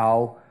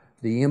allow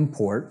the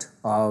import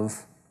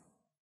of,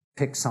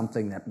 pick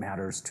something that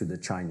matters to the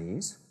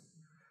Chinese,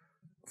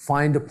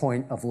 find a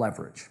point of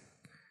leverage.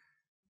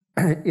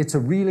 It's a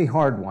really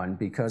hard one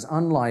because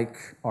unlike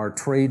our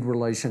trade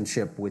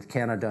relationship with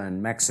Canada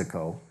and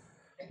Mexico,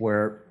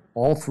 where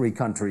all three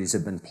countries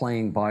have been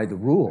playing by the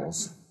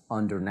rules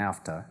under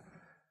NAFTA,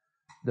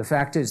 The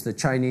fact is the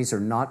Chinese are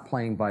not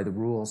playing by the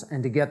rules,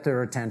 and to get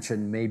their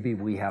attention, maybe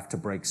we have to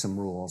break some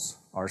rules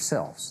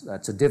ourselves.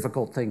 That's a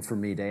difficult thing for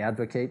me to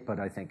advocate, but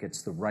I think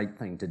it's the right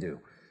thing to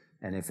do.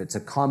 And if it's a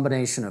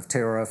combination of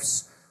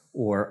tariffs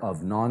or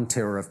of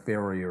non-tariff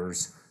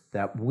barriers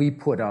that we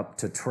put up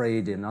to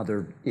trade in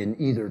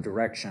either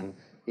direction,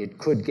 it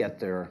could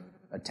get their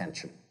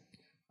attention.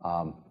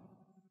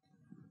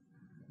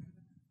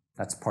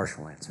 That's a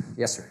partial answer.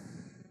 Yes, sir.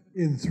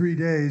 In 3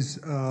 days,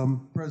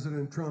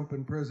 President Trump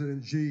and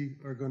President Xi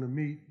are going to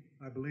meet,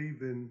 I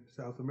believe, in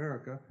South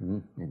America.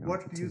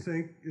 What do you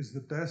think is the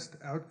best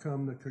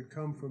outcome that could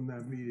come from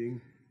that meeting?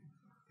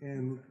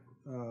 And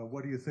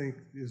what do you think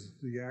is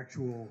the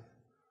actual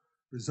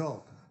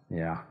result?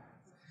 Yeah.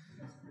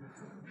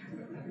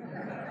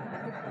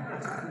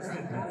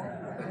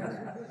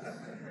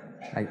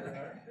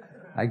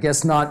 I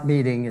guess not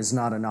meeting is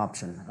not an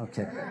option.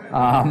 Okay.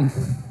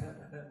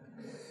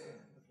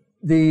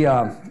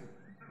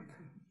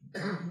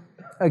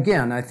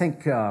 Again, I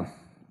think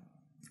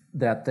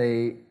that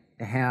they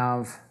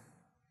have,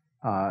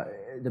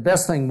 the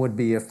best thing would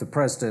be if the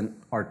president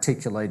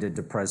articulated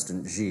to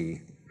President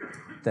Xi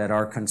that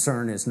our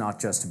concern is not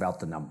just about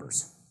the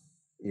numbers.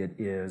 It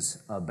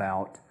is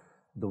about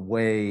the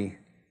way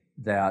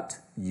that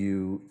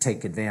you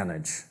take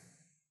advantage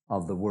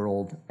of the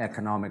world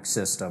economic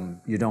system.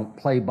 You don't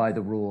play by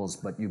the rules,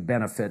 but you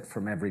benefit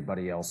from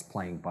everybody else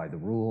playing by the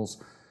rules.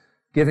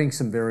 Giving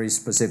some very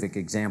specific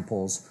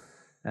examples,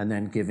 and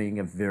then giving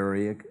a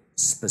very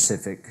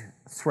specific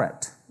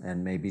threat,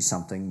 and maybe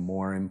something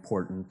more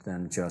important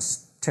than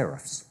just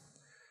tariffs.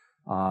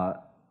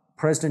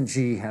 President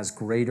Xi has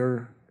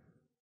greater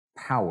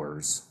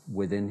powers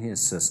within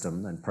his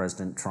system than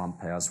President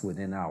Trump has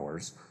within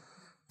ours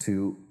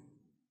to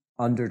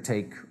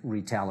undertake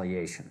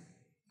retaliation.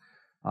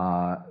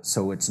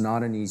 So it's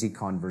not an easy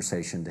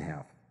conversation to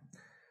have.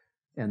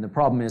 And the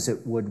problem is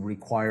it would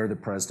require the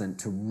president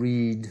to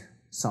read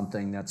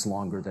something that's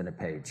longer than a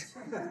page.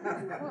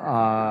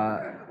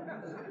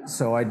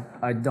 So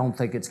I don't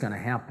think it's going to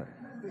happen.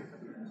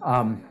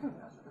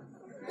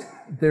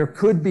 There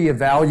could be a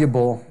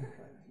valuable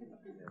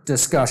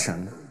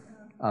discussion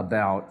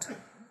about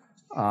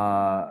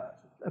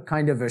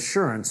kind of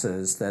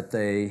assurances that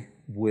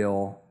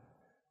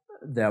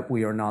that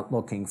we are not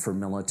looking for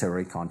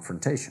military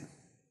confrontation.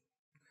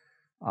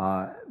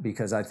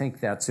 Because I think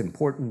that's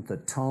important, the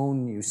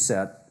tone you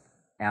set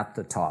at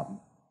the top.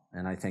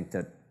 And I think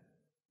that,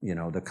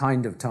 the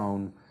kind of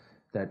tone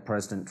that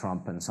President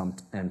Trump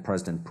and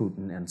President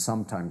Putin and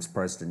sometimes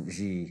President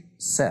Xi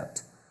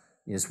set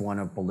is one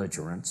of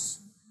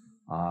belligerence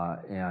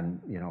and,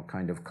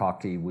 kind of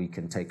cocky, we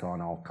can take on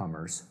all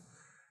comers.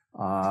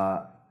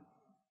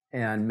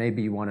 And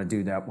maybe you want to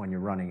do that when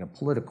you're running a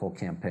political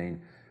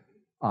campaign.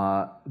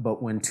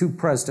 But when two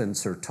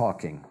presidents are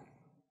talking,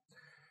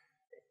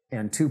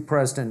 and two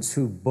presidents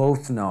who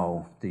both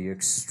know the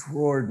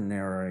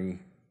extraordinary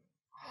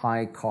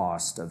high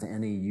cost of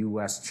any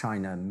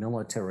U.S.-China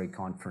military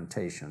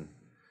confrontation,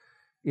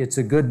 it's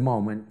a good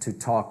moment to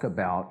talk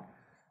about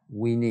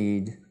we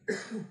need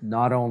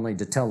not only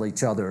to tell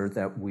each other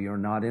that we are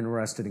not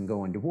interested in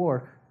going to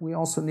war, we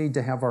also need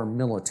to have our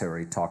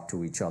military talk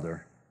to each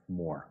other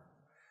more.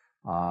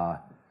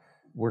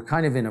 We're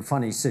kind of in a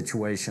funny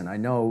situation. I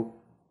know,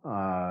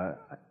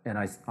 and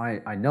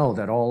I know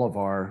that all of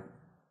our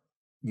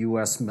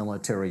U.S.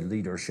 military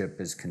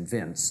leadership is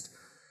convinced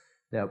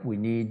that we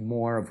need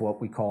more of what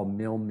we call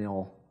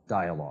mill-mill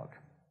dialogue.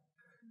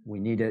 We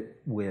need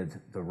it with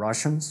the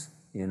Russians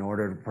in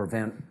order to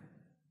prevent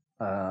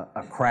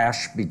a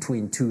crash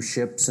between two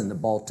ships in the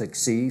Baltic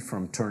Sea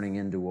from turning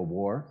into a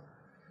war.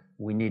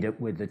 We need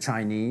it with the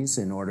Chinese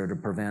in order to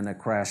prevent a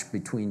crash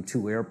between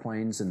two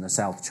airplanes in the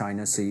South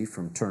China Sea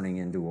from turning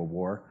into a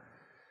war.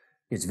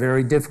 It's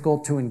very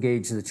difficult to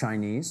engage the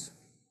Chinese,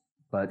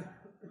 but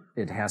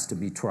it has to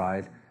be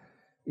tried.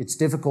 It's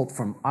difficult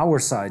from our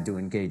side to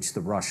engage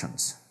the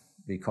Russians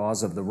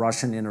because of the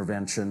Russian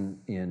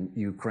intervention in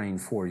Ukraine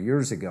 4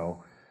 years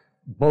ago.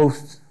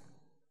 Both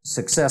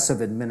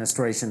successive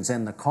administrations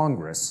and the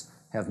Congress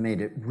have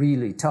made it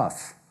really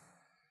tough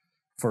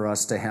for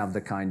us to have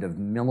the kind of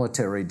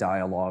military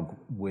dialogue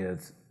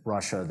with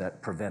Russia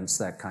that prevents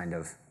that kind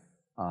of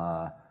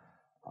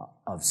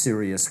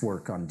serious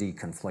work on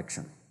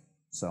deconfliction.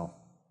 So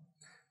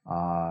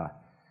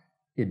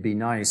it'd be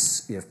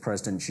nice if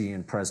President Xi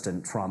and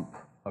President Trump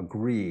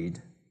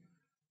agreed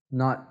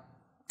not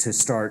to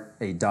start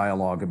a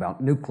dialogue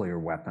about nuclear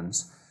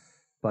weapons,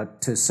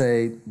 but to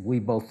say we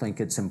both think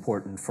it's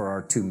important for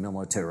our two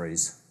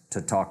militaries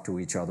to talk to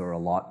each other a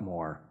lot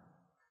more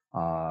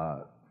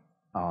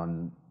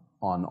on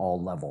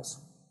all levels.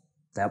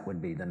 That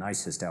would be the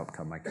nicest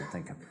outcome I can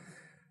think of.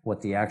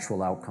 What the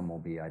actual outcome will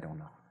be, I don't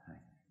know.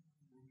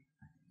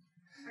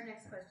 Our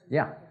next question.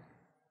 Yeah.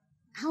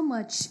 How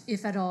much,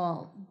 if at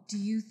all, do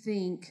you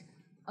think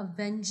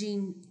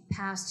avenging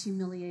past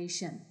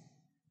humiliation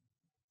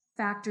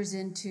factors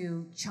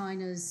into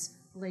China's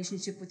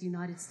relationship with the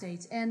United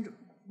States and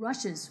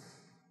Russia's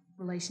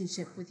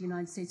relationship with the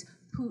United States?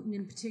 Putin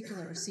in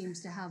particular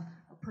seems to have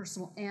a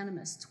personal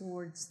animus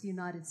towards the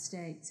United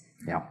States?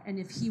 Yeah. And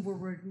if he were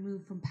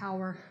removed from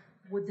power,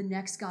 would the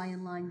next guy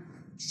in line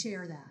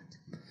share that?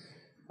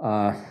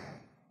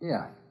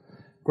 Yeah.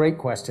 Great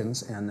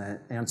questions, and the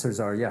answers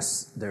are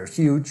yes, they're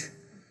huge.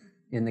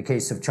 In the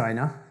case of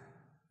China,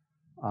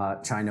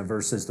 China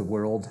versus the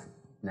world,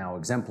 now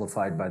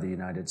exemplified by the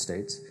United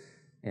States,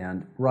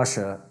 and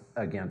Russia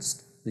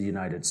against the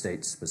United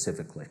States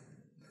specifically.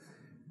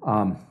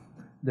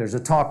 There's a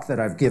talk that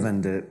I've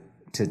given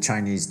to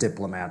Chinese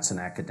diplomats and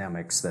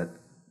academics that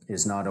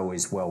is not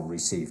always well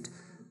received,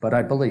 but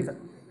I believe it.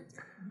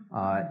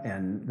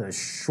 And the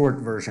short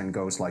version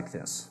goes like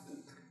this.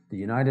 The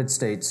United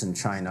States and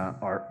China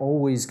are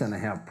always going to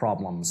have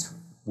problems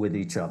with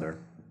each other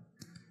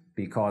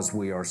because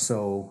we are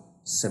so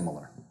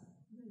similar.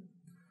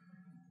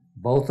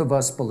 Both of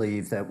us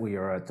believe that we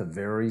are at the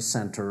very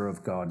center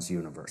of God's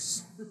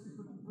universe.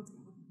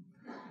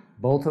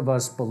 Both of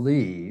us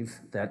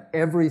believe that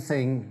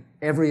everything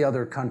every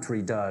other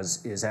country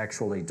does is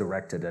actually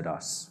directed at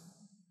us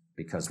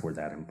because we're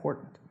that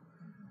important.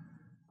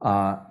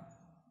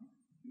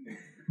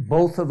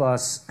 Both of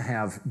us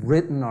have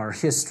written our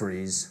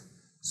histories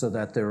so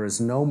that there is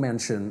no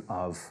mention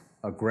of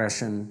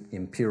aggression,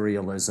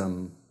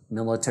 imperialism,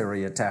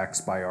 military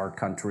attacks by our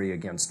country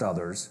against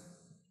others.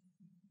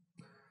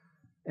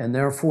 And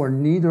therefore,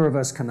 neither of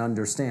us can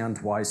understand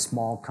why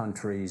small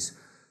countries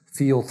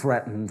feel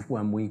threatened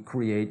when we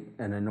create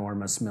an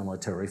enormous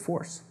military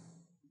force.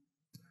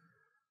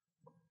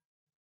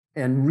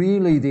 And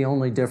really, the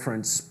only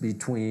difference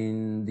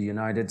between the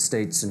United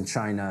States and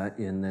China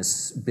in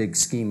this big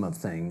scheme of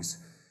things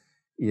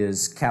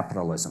is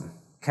capitalism.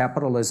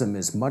 Capitalism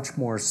is much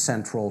more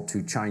central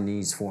to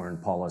Chinese foreign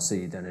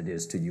policy than it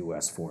is to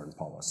US foreign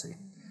policy.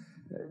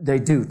 They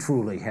do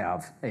truly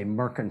have a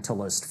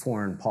mercantilist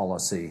foreign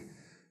policy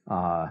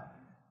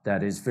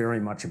that is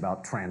very much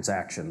about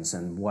transactions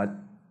and what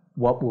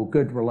will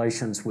good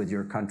relations with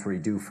your country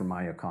do for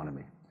my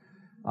economy.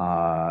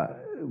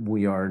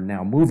 We are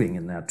now moving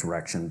in that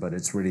direction, but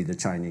it's really the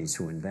Chinese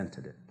who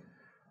invented it.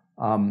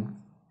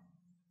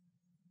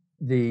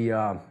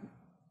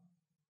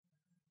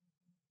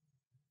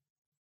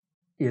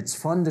 It's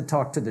fun to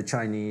talk to the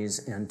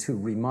Chinese and to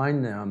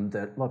remind them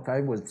that, look,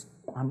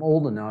 I'm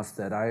old enough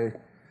that I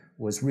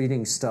was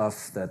reading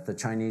stuff that the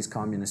Chinese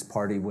Communist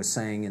Party was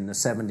saying in the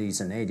 70s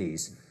and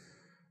 80s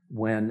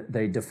when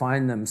they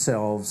defined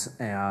themselves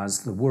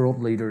as the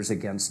world leaders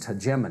against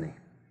hegemony,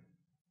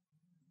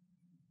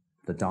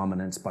 the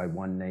dominance by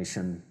one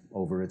nation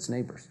over its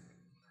neighbors.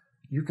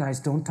 You guys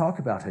don't talk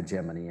about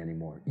hegemony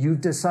anymore.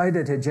 You've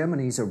decided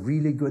hegemony is a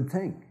really good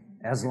thing,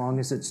 as long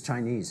as it's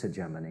Chinese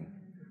hegemony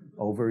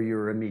over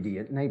your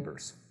immediate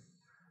neighbors.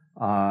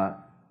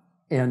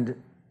 And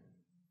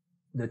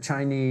the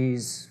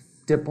Chinese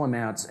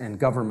diplomats and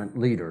government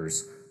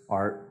leaders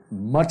are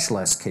much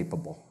less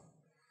capable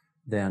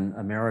than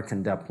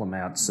American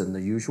diplomats and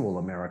the usual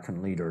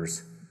American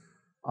leaders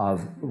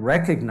of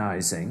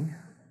recognizing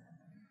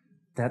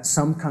that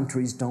some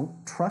countries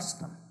don't trust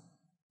them.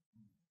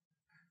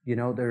 You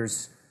know,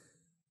 there's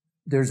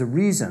a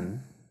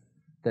reason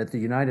that the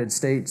United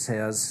States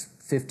has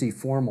 50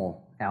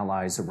 formal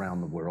allies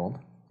around the world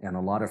and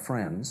a lot of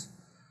friends,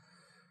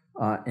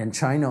 and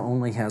China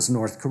only has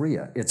North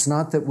Korea. It's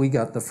not that we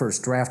got the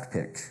first draft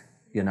pick,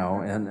 you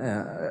know,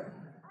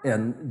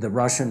 and the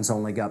Russians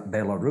only got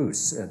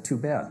Belarus. Too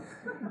bad.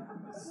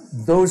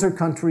 Those are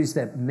countries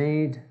that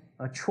made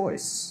a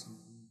choice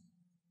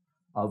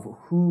of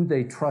who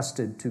they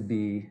trusted to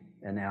be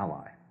an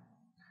ally.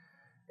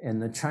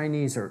 And the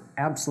Chinese are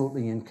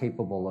absolutely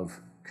incapable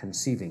of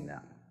conceiving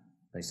that.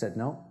 They said,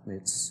 no,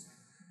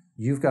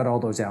 you've got all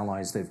those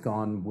allies. They've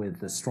gone with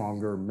the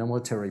stronger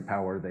military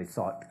power they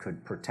thought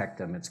could protect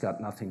them. It's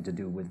got nothing to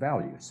do with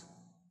values.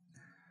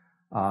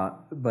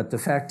 But the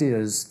fact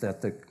is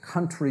that the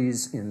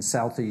countries in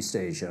Southeast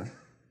Asia,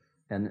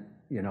 and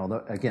you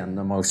know, again,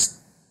 the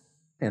most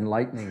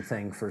enlightening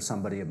thing for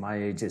somebody of my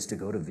age is to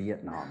go to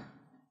Vietnam.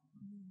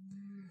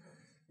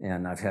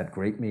 And I've had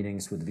great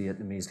meetings with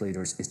Vietnamese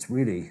leaders.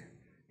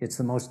 It's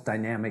the most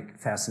dynamic,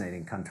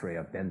 fascinating country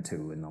I've been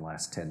to in the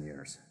last 10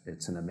 years.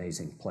 It's an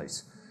amazing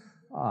place.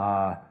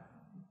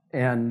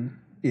 And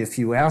if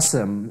you ask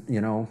them,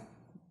 you know,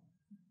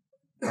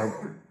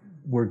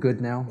 we're good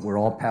now, we're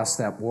all past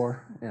that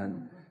war,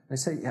 and they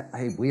say, yeah,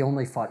 hey, we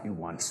only fought you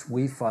once.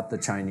 We fought the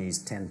Chinese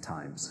 10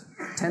 times.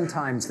 10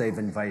 times they've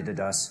invaded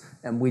us,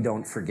 and we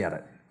don't forget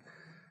it.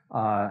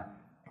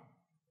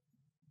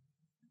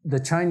 The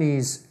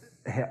Chinese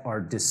are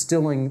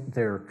distilling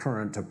their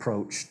current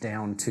approach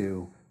down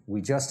to,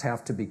 we just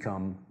have to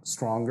become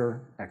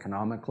stronger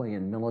economically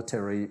and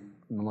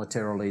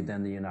militarily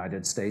than the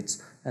United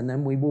States, and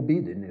then we will be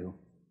the new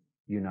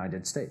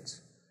United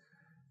States,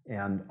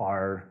 and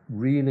are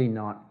really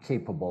not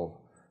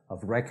capable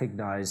of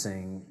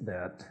recognizing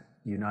that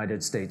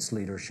United States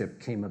leadership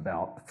came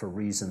about for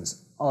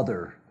reasons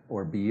other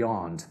or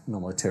beyond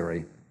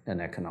military and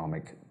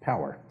economic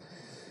power.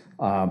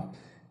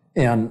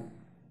 And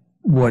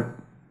what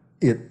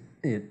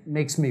it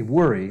makes me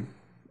worry,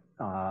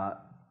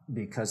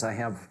 because I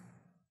have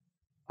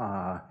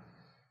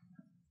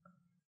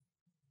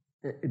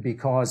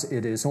because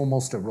it is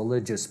almost a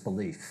religious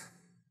belief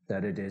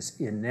that it is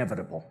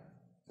inevitable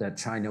that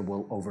China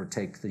will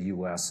overtake the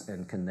US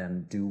and can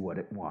then do what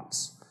it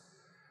wants.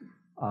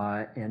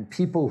 And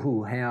people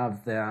who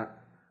have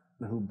that,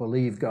 who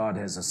believe God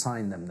has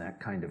assigned them that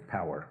kind of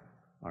power,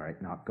 all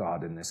right, not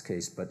God in this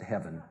case, but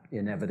heaven,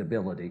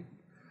 inevitability,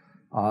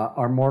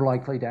 are more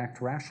likely to act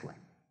rashly.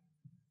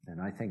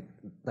 And I think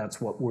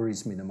that's what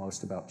worries me the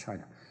most about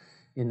China.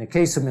 In the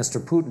case of Mr.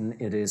 Putin,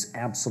 it is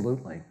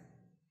absolutely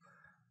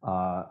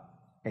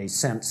a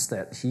sense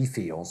that he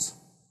feels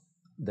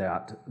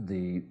that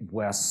the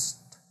West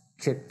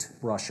kicked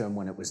Russia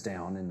when it was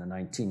down in the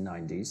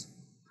 1990s,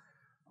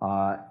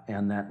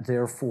 and that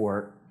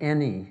therefore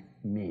any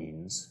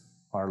means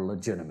are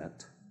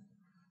legitimate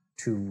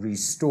to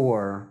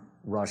restore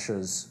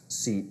Russia's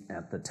seat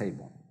at the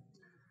table.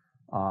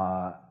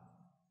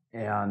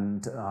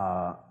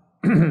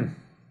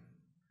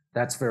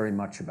 That's very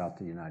much about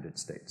the United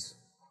States.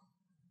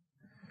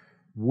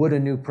 Would a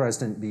new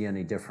president be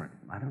any different?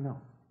 I don't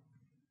know.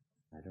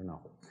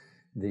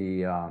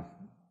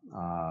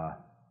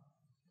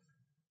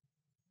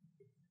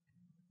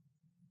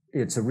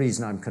 It's a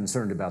reason I'm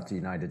concerned about the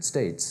United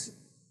States.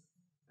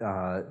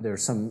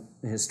 There's some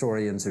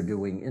historians are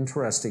doing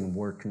interesting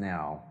work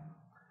now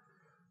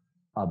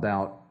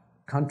about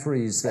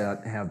countries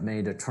that have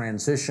made a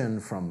transition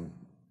from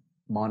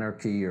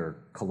monarchy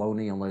or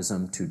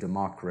colonialism to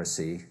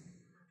democracy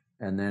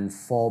and then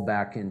fall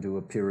back into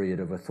a period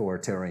of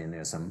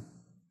authoritarianism.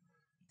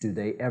 Do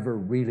they ever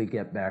really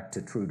get back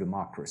to true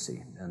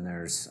democracy? And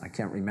I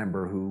can't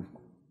remember who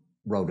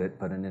wrote it,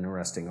 but an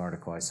interesting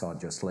article I saw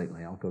just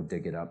lately, I'll go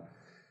dig it up,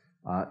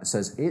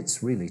 says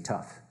it's really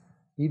tough.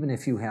 Even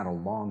if you had a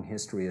long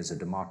history as a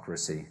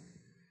democracy,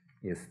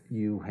 if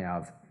you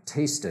have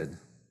tasted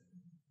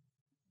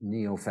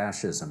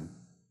neo-fascism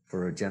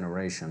for a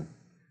generation,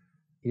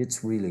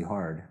 it's really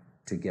hard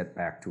to get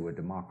back to a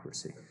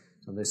democracy.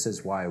 So this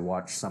is why I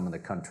watch some of the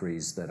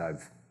countries that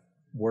I've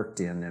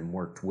worked in and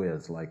worked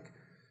with, like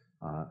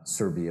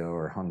Serbia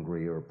or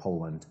Hungary or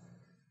Poland.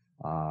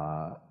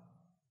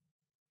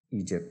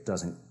 Egypt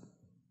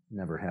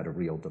never had a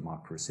real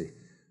democracy.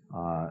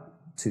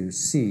 To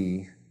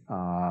see,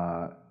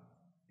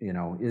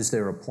 is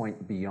there a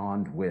point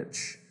beyond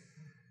which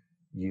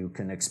you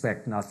can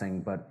expect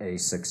nothing but a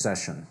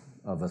succession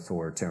of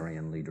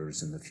authoritarian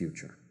leaders in the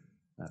future?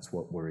 That's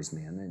what worries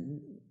me. And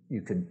then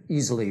you could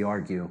easily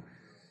argue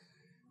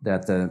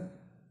that the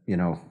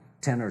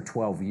 10 or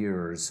 12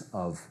 years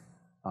of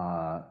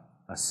a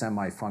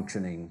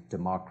semi-functioning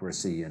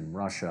democracy in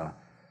Russia,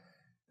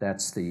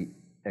 that's the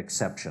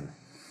exception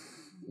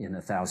in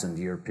a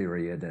 1,000-year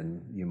period,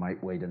 and you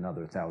might wait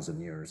another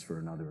 1,000 years for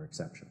another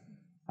exception.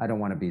 I don't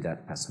want to be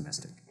that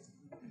pessimistic.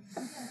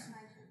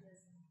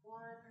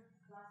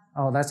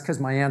 Oh, that's because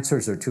my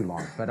answers are too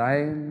long, but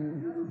I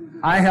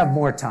have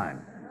more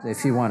time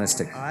if you want to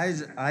stick.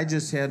 I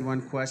just had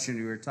one question.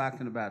 You were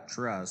talking about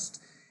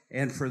trust.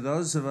 And for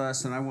those of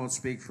us, and I won't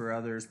speak for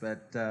others,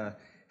 but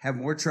have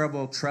more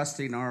trouble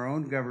trusting our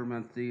own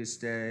government these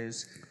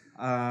days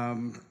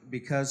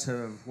because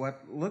of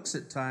what looks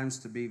at times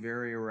to be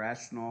very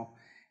irrational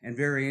and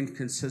very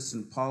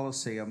inconsistent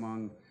policy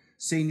among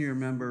senior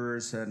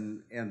members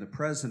and the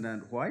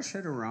president. Why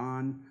should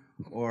Iran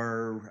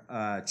or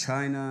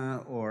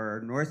China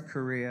or North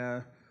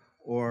Korea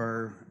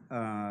or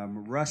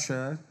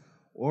Russia,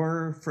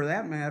 or for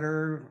that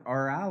matter,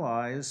 our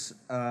allies,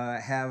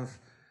 have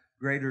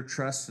greater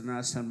trust in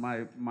us? And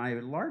my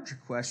larger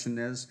question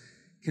is,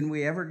 can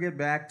we ever get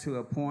back to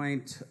a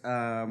point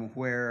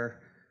where,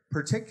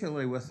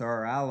 particularly with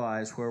our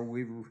allies, where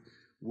we've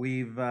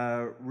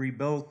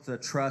rebuilt the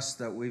trust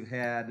that we've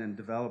had and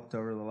developed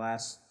over the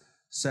last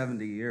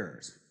 70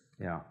 years?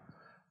 Yeah.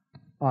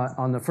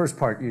 On the first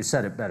part, you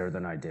said it better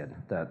than I did,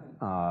 that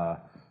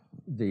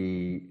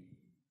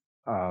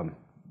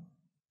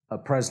a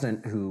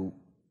president who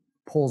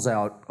pulls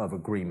out of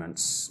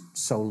agreements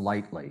so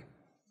lightly,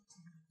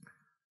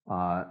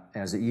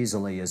 as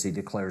easily as he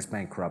declares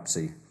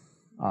bankruptcy,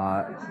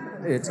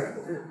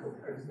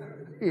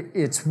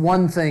 it's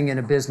one thing in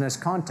a business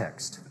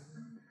context.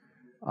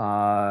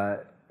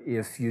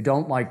 If you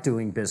don't like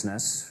doing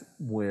business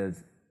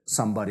with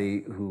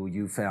somebody who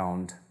you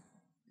found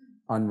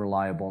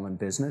unreliable in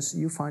business,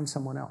 you find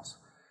someone else.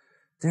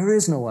 There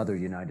is no other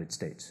United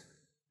States.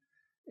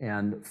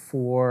 And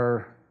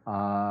for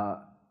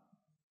our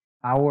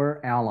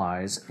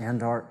allies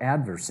and our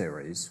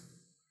adversaries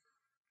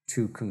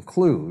to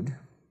conclude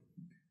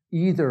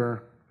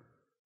either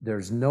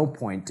there's no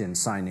point in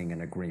signing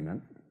an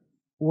agreement,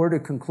 or to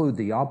conclude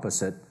the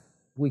opposite,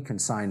 we can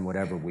sign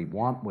whatever we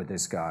want with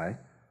this guy.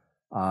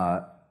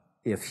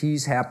 If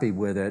he's happy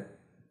with it,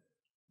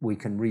 we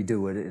can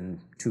redo it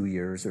in 2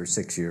 years or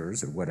 6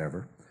 years or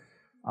whatever.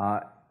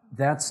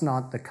 That's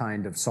not the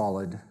kind of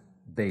solid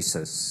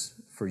basis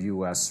for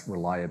U.S.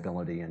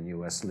 reliability and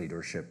U.S.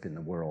 leadership in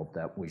the world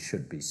that we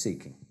should be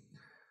seeking.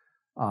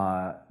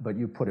 But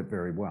you put it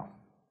very well.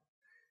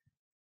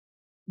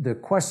 the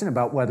question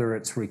about whether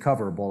it's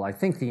recoverable, I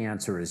think the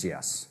answer is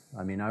yes.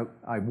 I mean,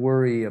 I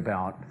worry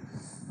about,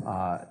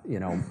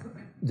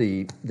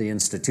 the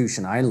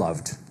institution I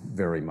loved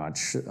very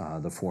much,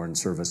 the Foreign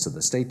Service of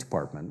the State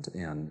Department,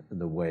 and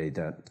the way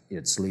that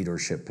its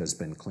leadership has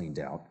been cleaned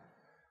out.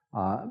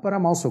 But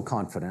I'm also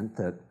confident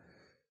that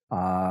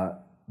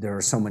there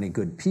are so many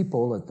good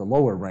people at the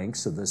lower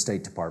ranks of the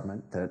State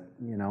Department that,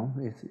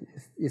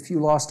 if you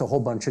lost a whole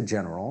bunch of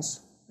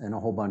generals and a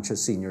whole bunch of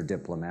senior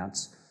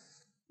diplomats,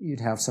 you'd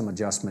have some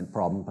adjustment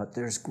problem, but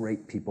there's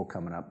great people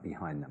coming up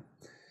behind them.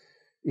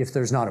 If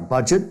there's not a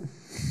budget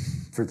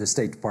for the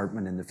State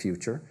Department in the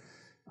future,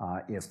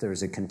 if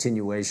there's a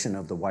continuation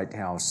of the White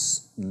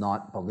House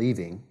not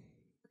believing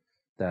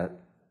that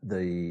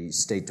the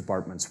State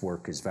Department's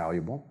work is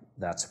valuable,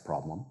 that's a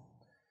problem.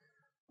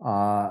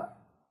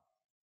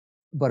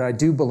 But I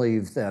do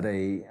believe that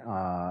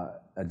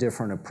a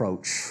different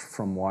approach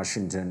from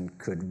Washington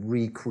could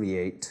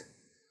recreate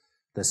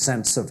the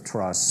sense of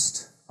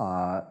trust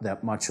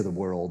that much of the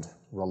world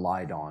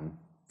relied on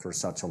for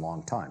such a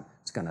long time.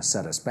 It's going to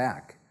set us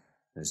back.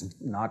 There's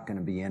not going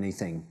to be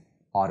anything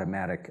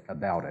automatic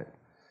about it.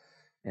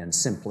 And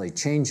simply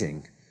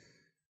changing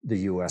the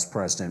US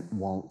president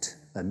won't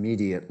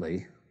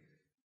immediately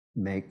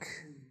make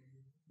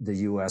the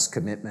US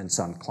commitments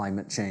on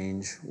climate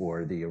change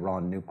or the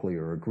Iran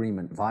nuclear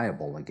agreement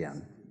viable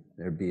again.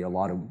 There'd be a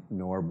lot of,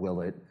 nor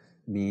will it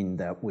mean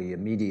that we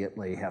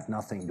immediately have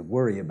nothing to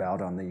worry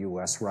about on the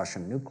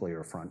US-Russian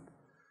nuclear front.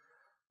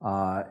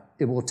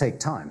 It will take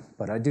time,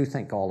 but I do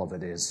think all of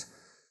it is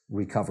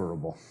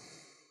recoverable.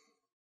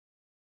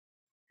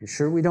 You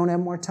sure we don't have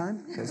more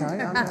time? 'Cause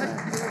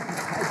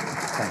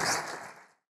thanks.